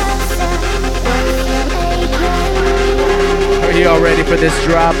 Are you all ready for this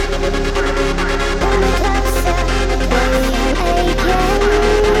drop?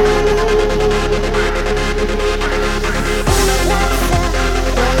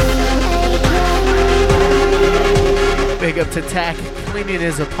 Big up to Tack cleaning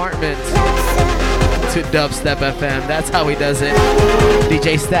his apartment to Dubstep FM. That's how he does it.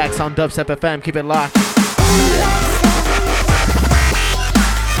 DJ Stacks on Dubstep FM. Keep it locked.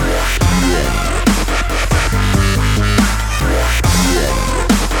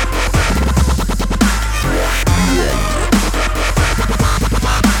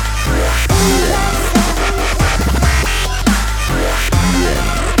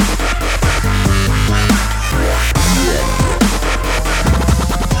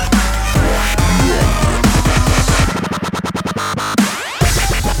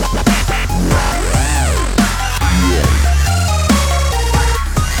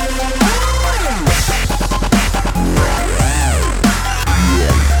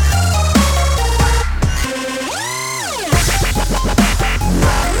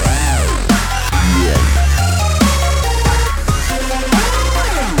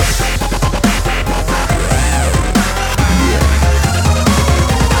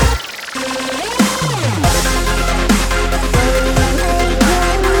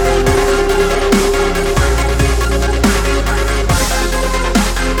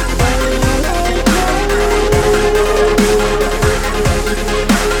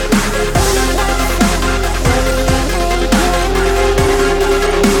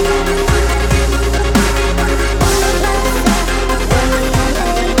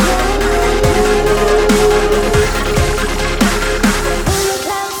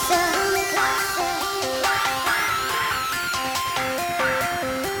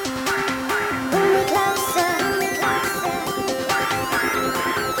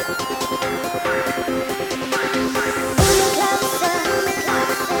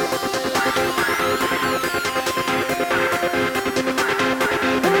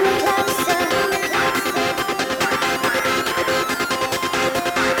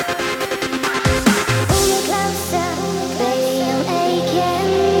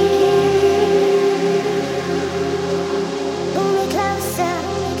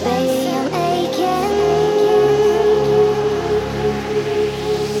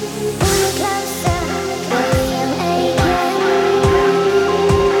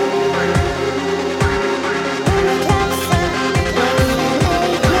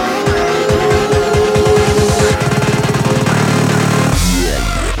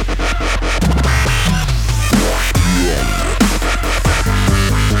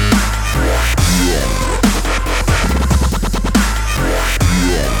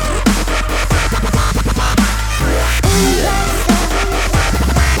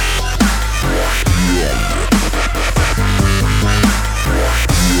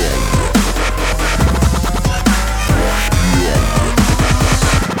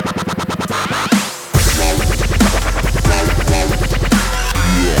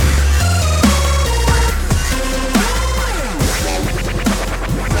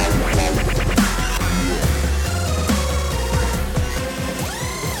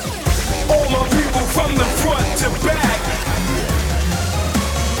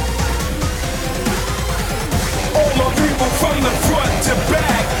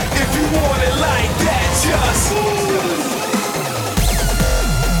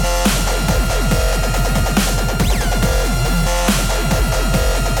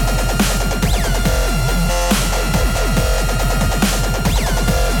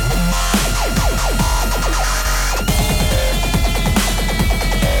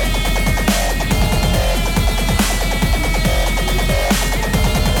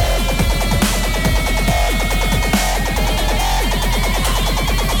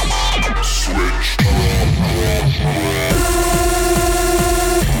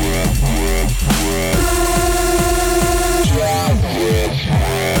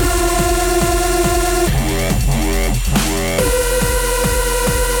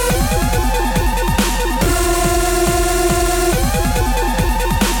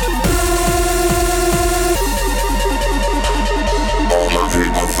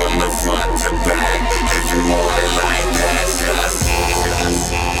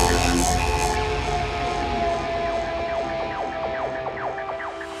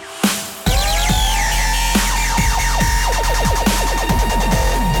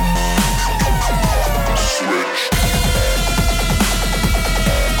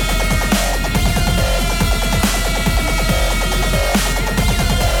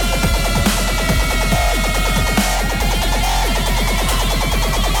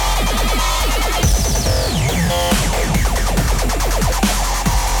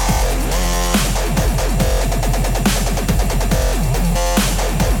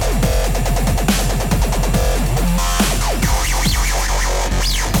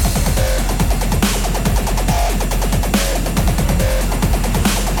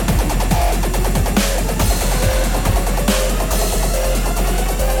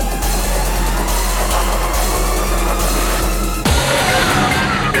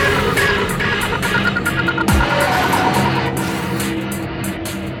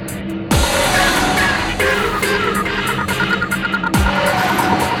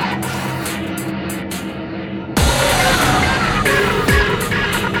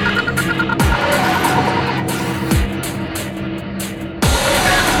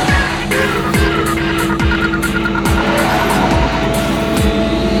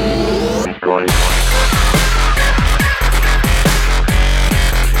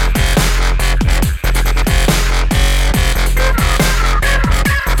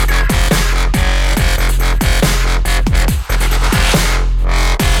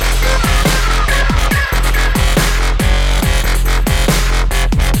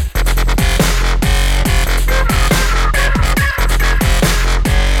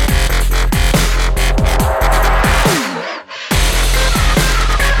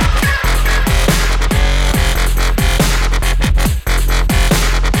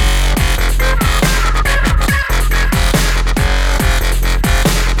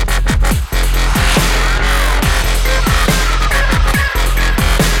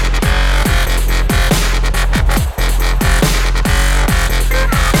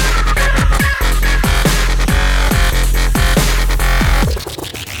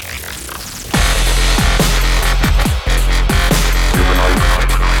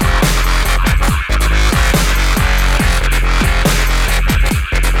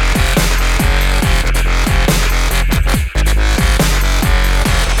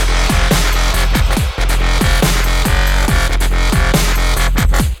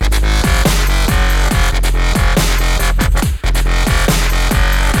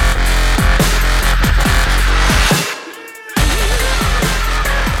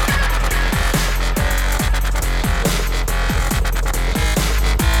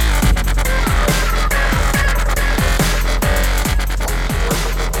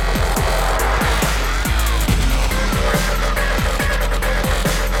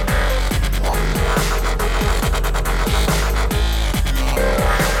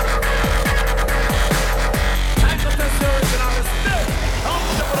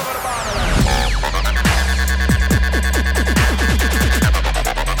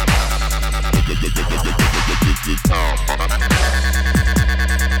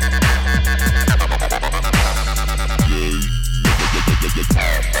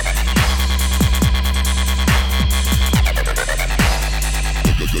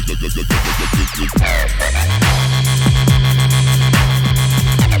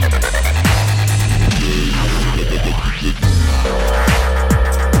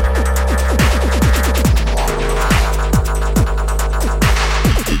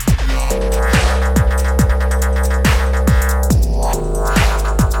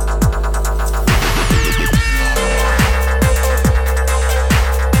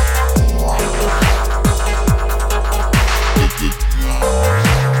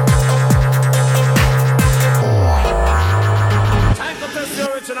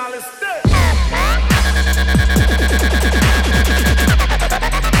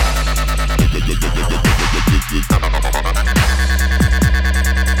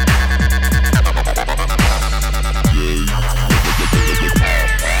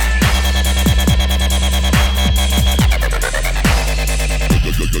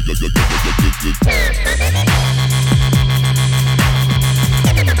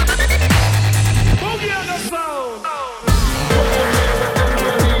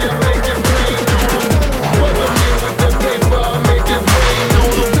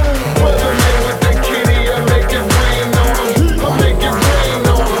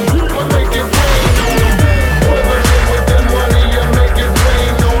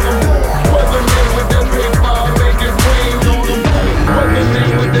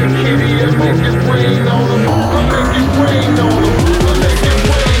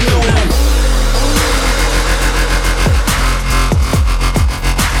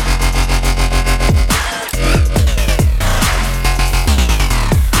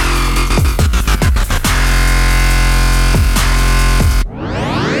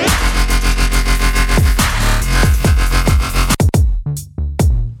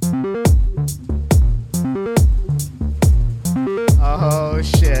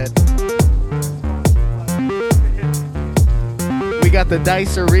 the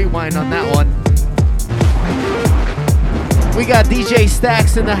Dicer rewind on that one. We got DJ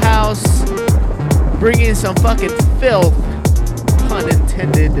Stacks in the house, bringing some fucking filth, pun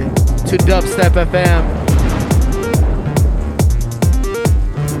intended, to Dubstep FM.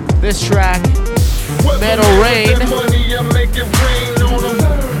 This track, Metal Rain,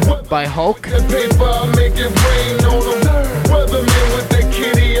 by Hulk.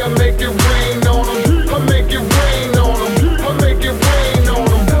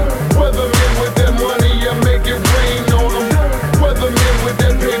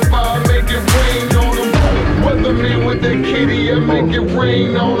 With that kitty, I make it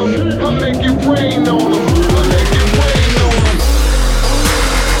rain on them. I make it rain on them. I make it rain on them.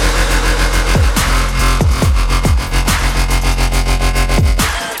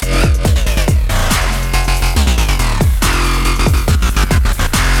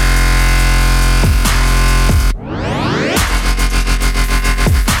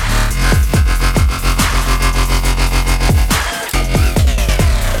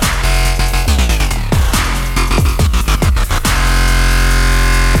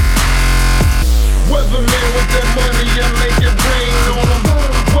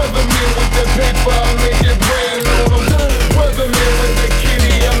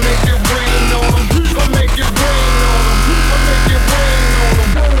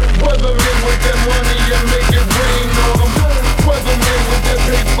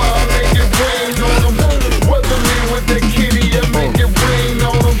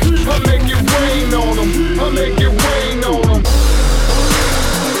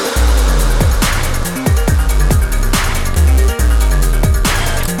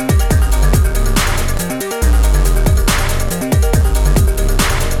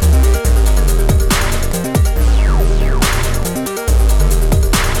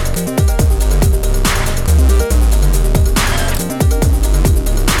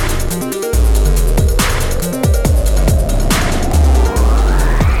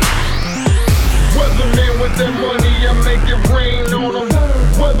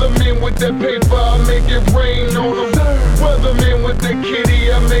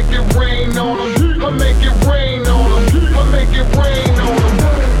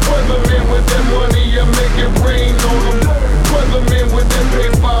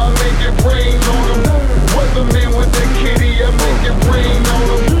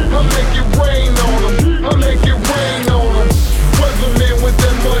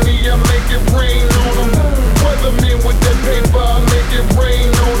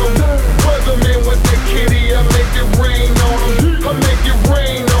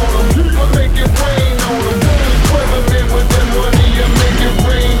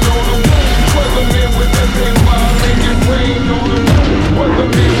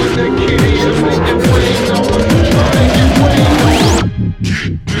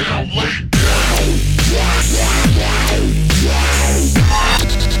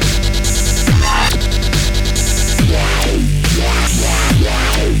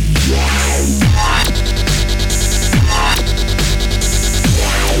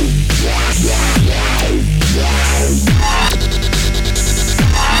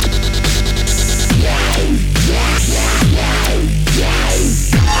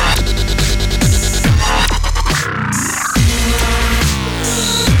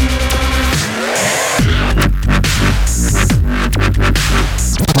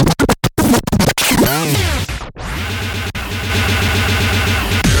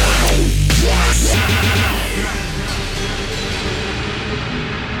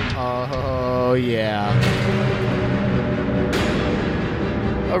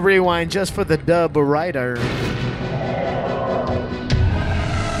 Rewind just for the dub writer.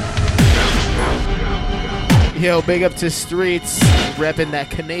 Yo, big up to Streets, repping that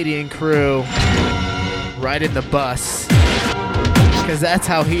Canadian crew, riding the bus, because that's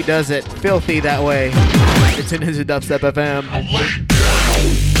how he does it, filthy that way. It's into Dubstep FM.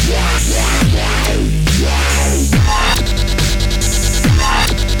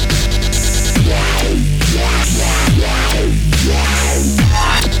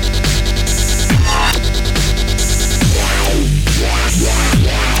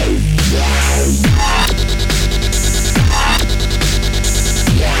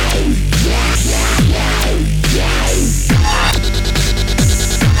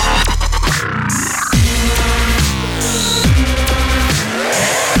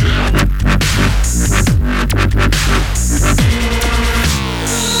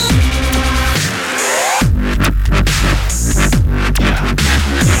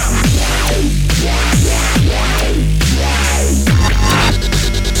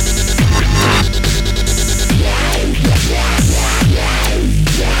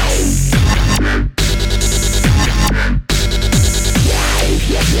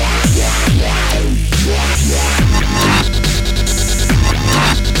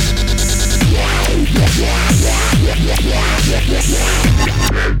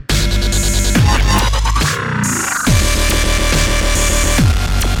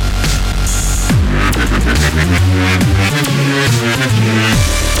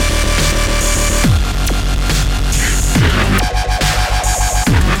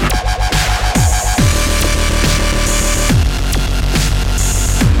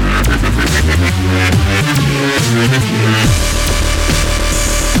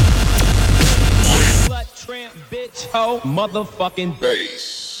 your motherfucking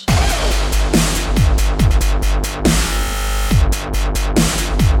bass.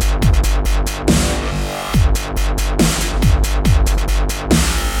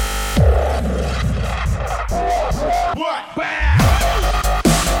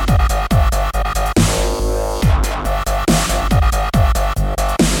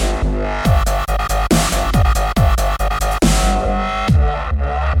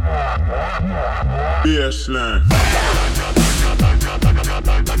 Slang.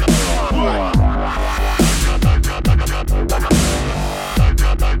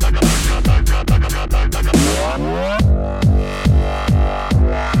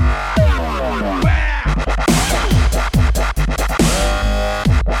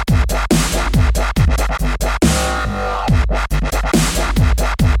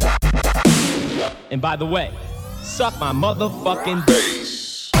 And by the way, suck my motherfucking bass.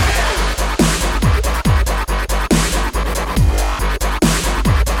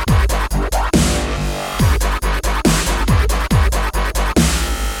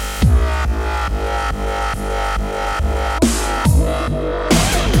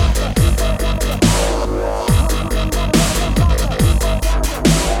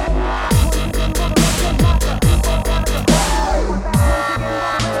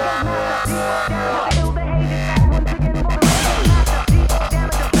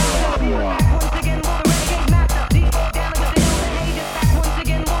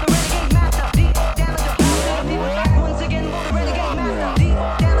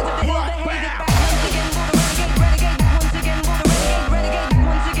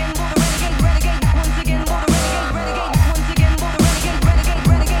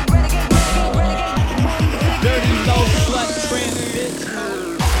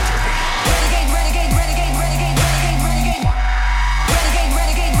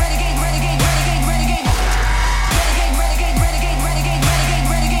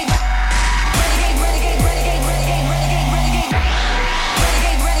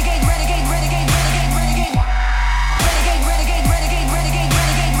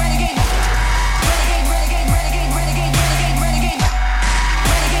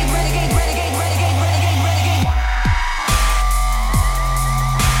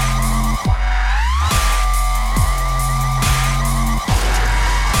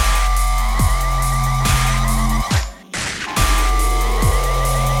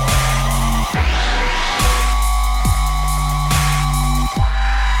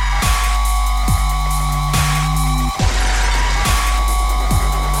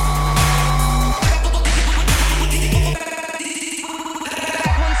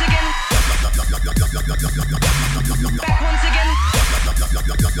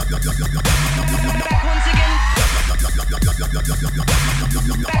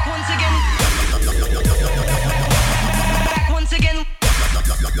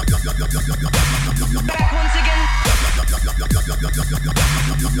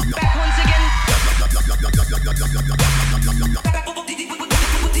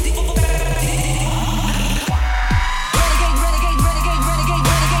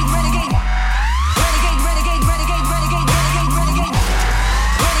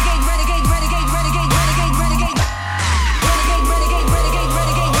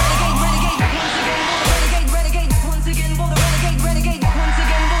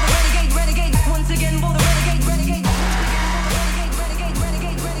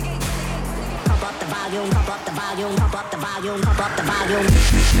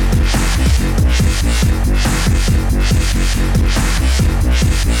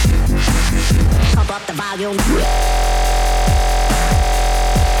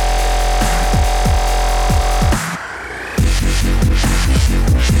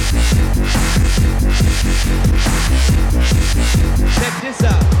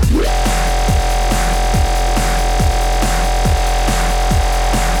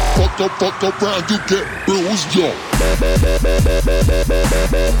 Fuck around, you get bruised, yo.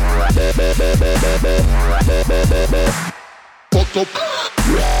 Fuck up.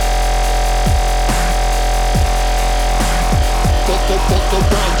 Fuck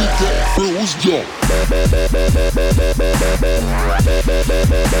around, you get bruised, yo.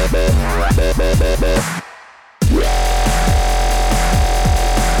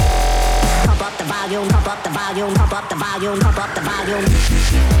 Pump up the volume, pump up the volume, pump up the volume, pump up the volume.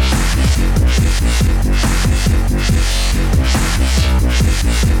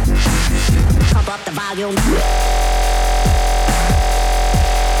 Pump up the volume.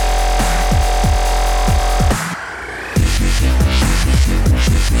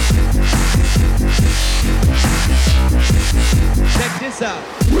 Check this out.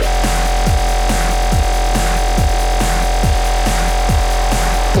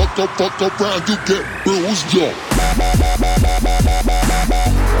 fuck around, you get bruised, yo.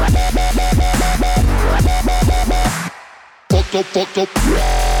 Fuck up.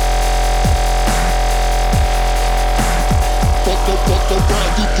 Fuck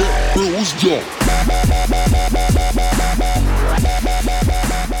around, you get bruised, yo.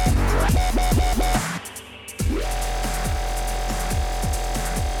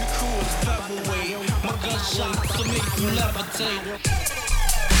 Shots to make you levitate.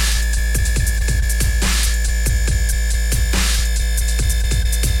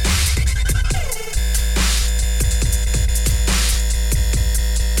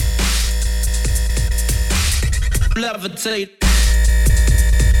 Levitate.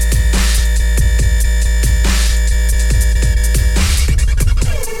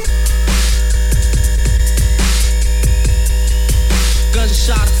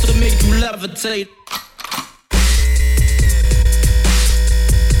 Gunshots to make you levitate.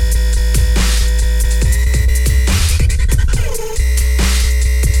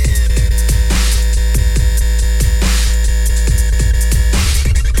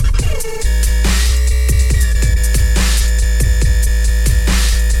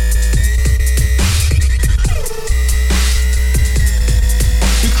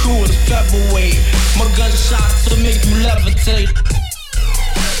 My gunshots will make you levitate.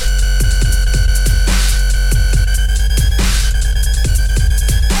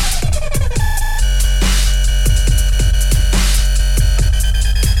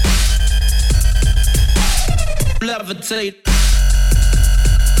 Levitate.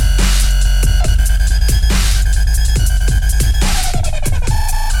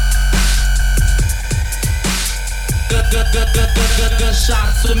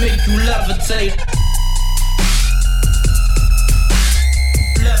 Gunshots will make you levitate.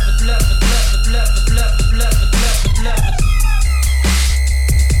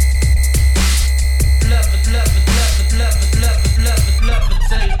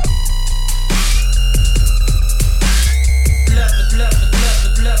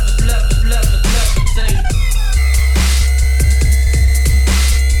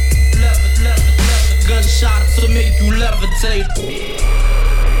 Gunshots will make you levitate.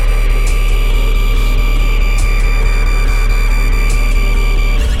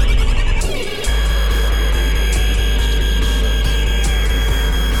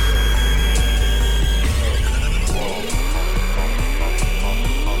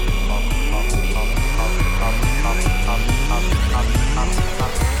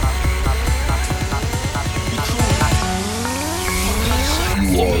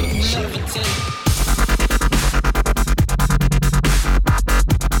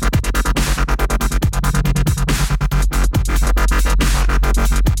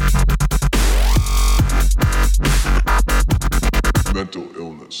 Mental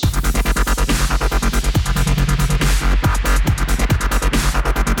illness.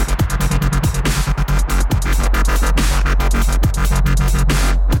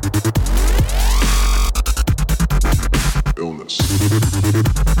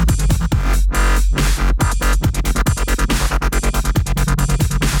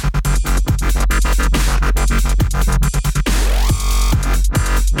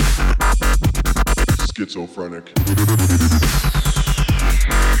 Schizophrenic.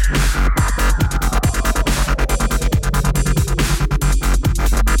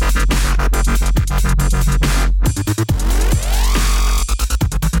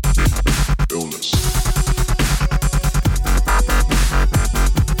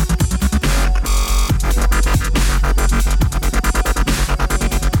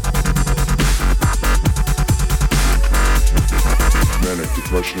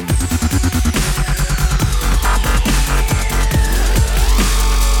 Depression.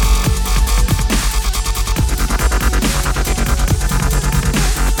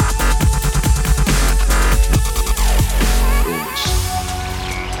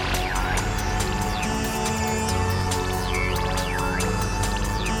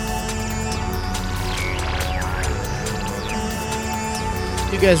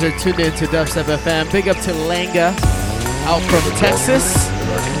 You guys are tuned in to Dubstep FM. Big up to Langa out from Texas.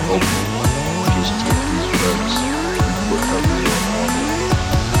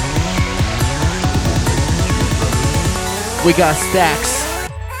 We got Stacks.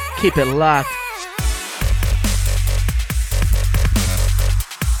 Keep it locked.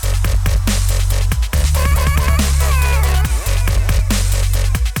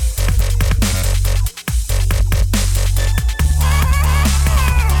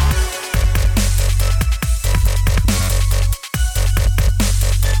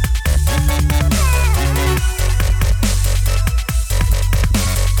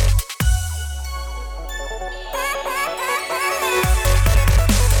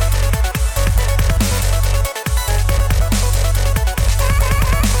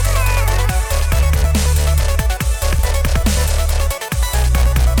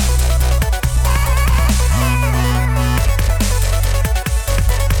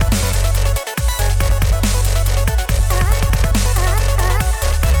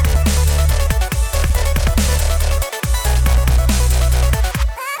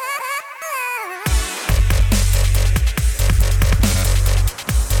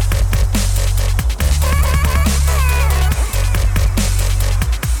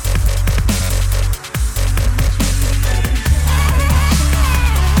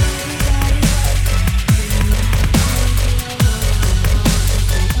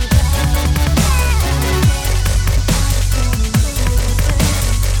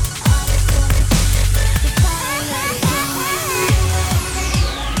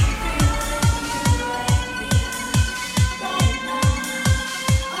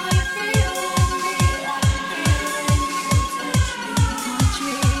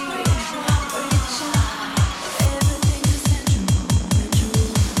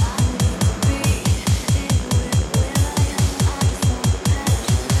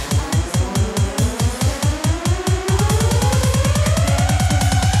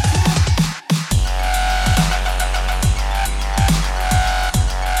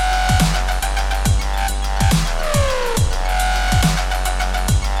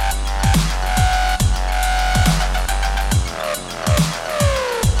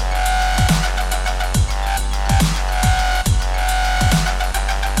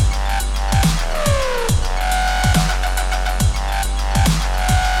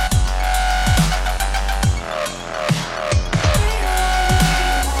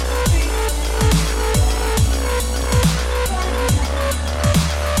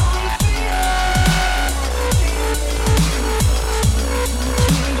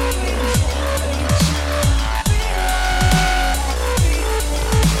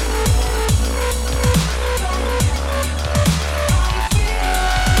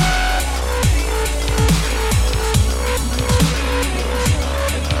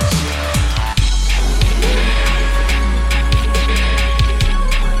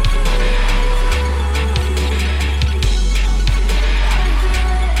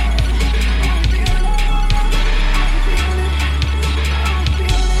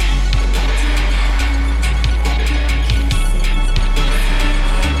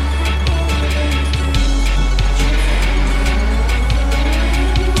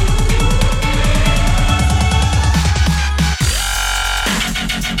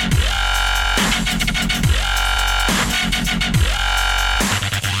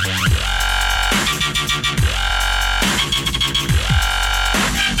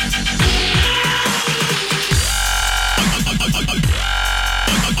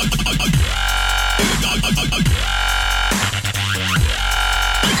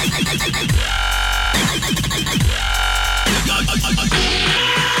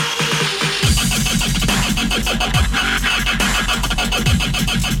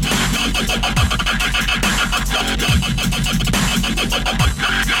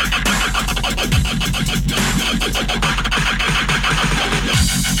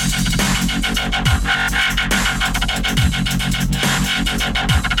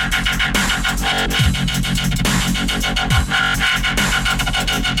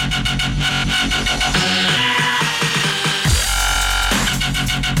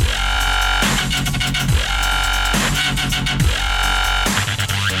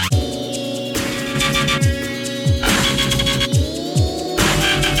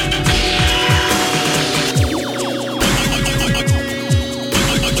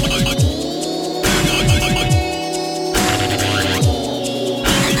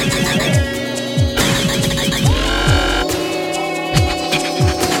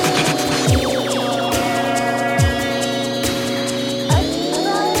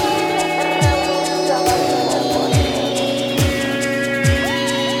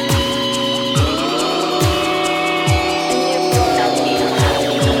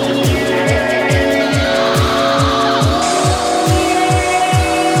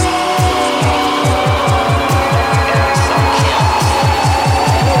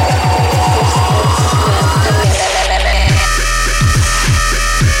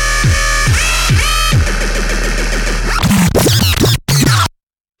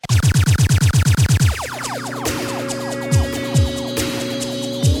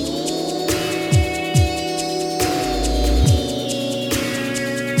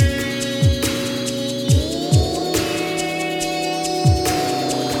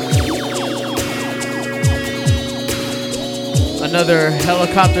 another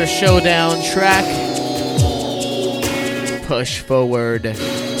Helicopter Showdown track. Push forward.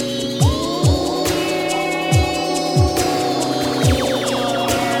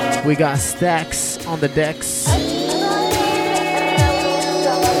 We got Stacks on the decks.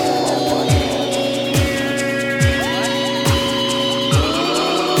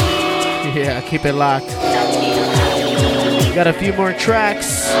 Yeah, keep it locked. Got a few more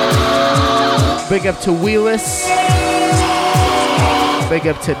tracks. Big up to Wheeless. Big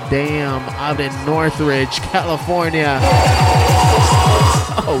up to Damn out in Northridge, California.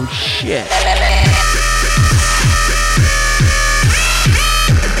 Oh shit.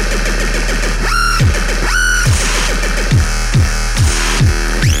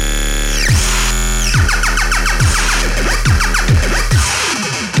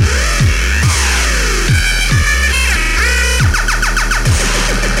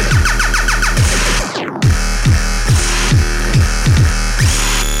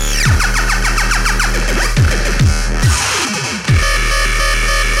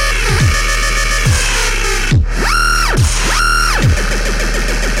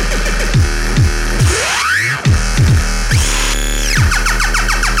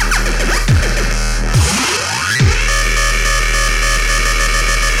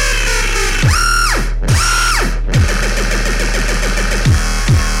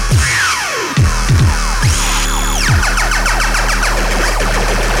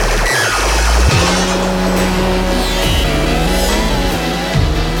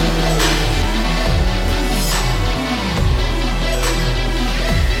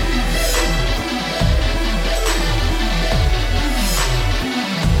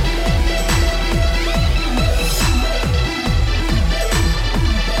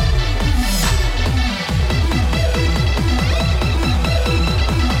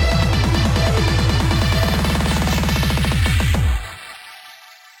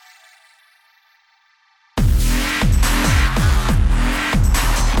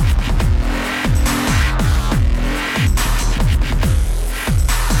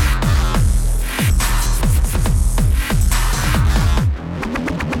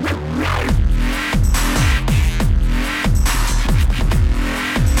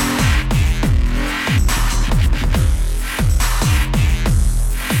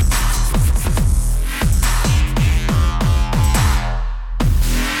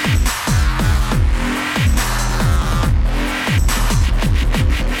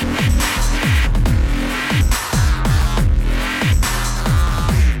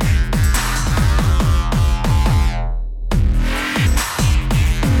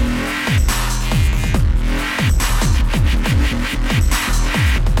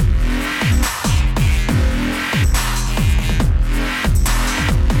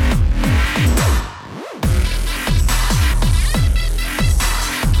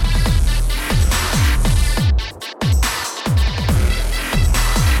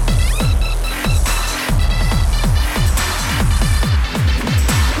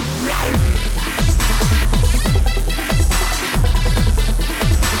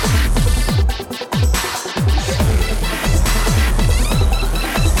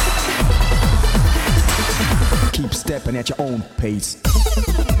 At your own pace.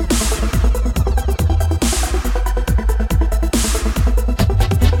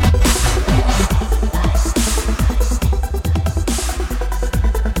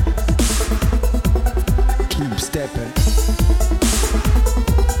 Keep stepping.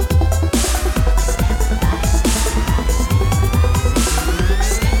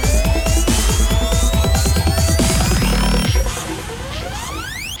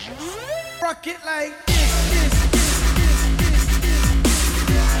 Rock it like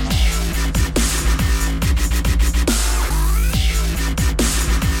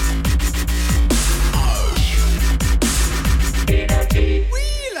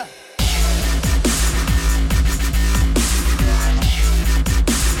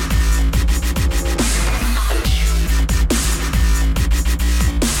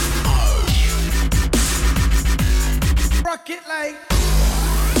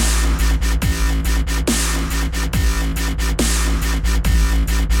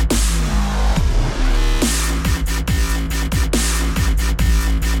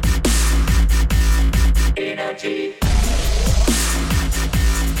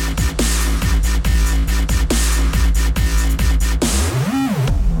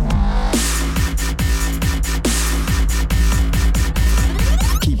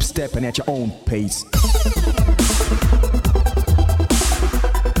stepping at your own pace.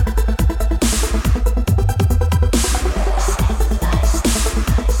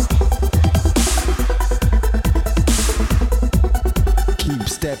 keep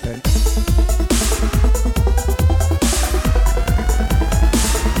stepping.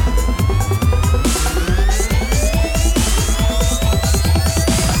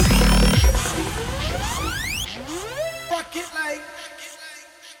 Rock it like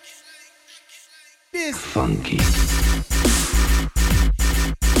this. Funky.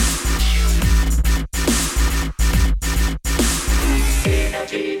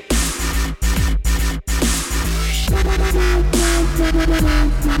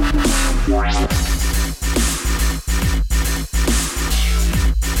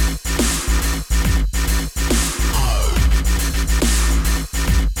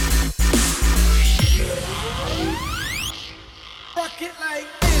 Rock it like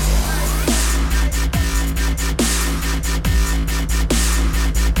this.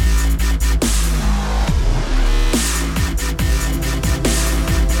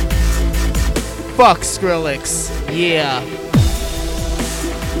 Fuck Skrillex. Yeah.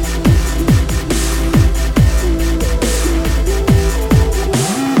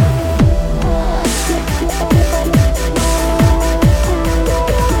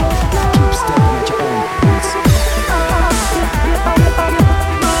 Keep stepping at your own pace.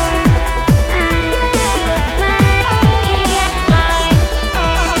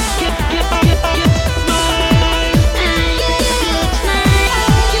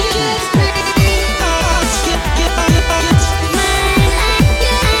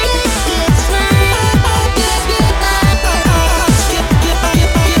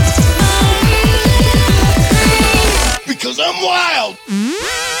 Because I'm wild.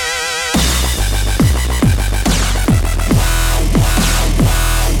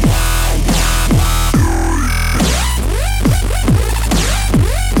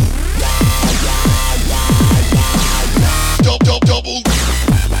 Double.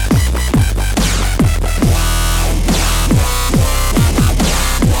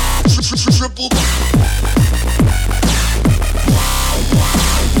 Triple.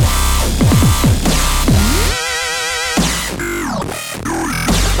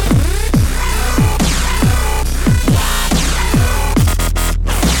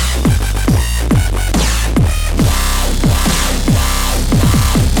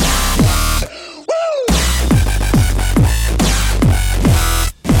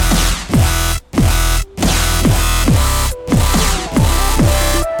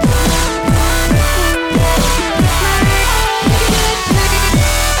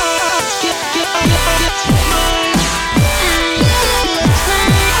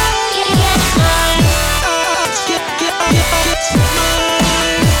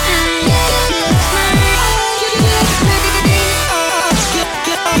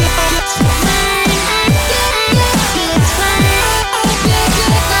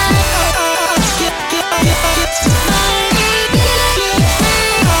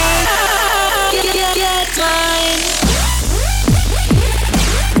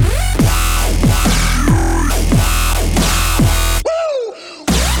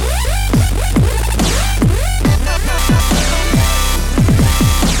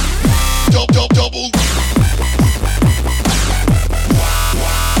 Double.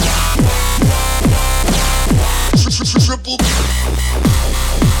 Triple.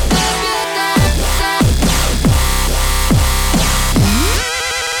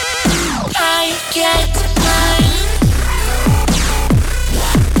 I get mine.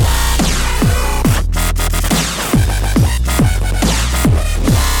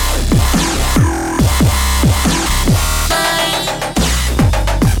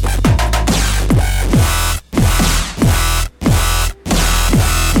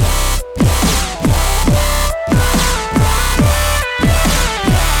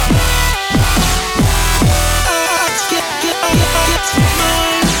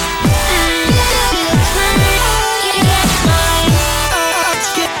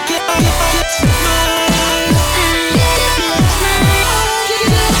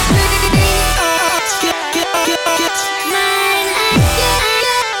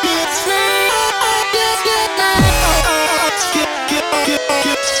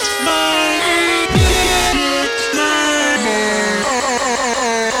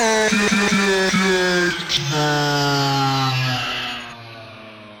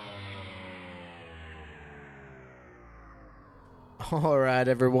 All right,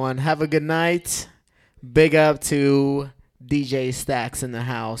 everyone. Have a good night. Big up to DJ Stacks in the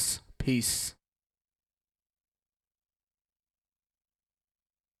house. Peace.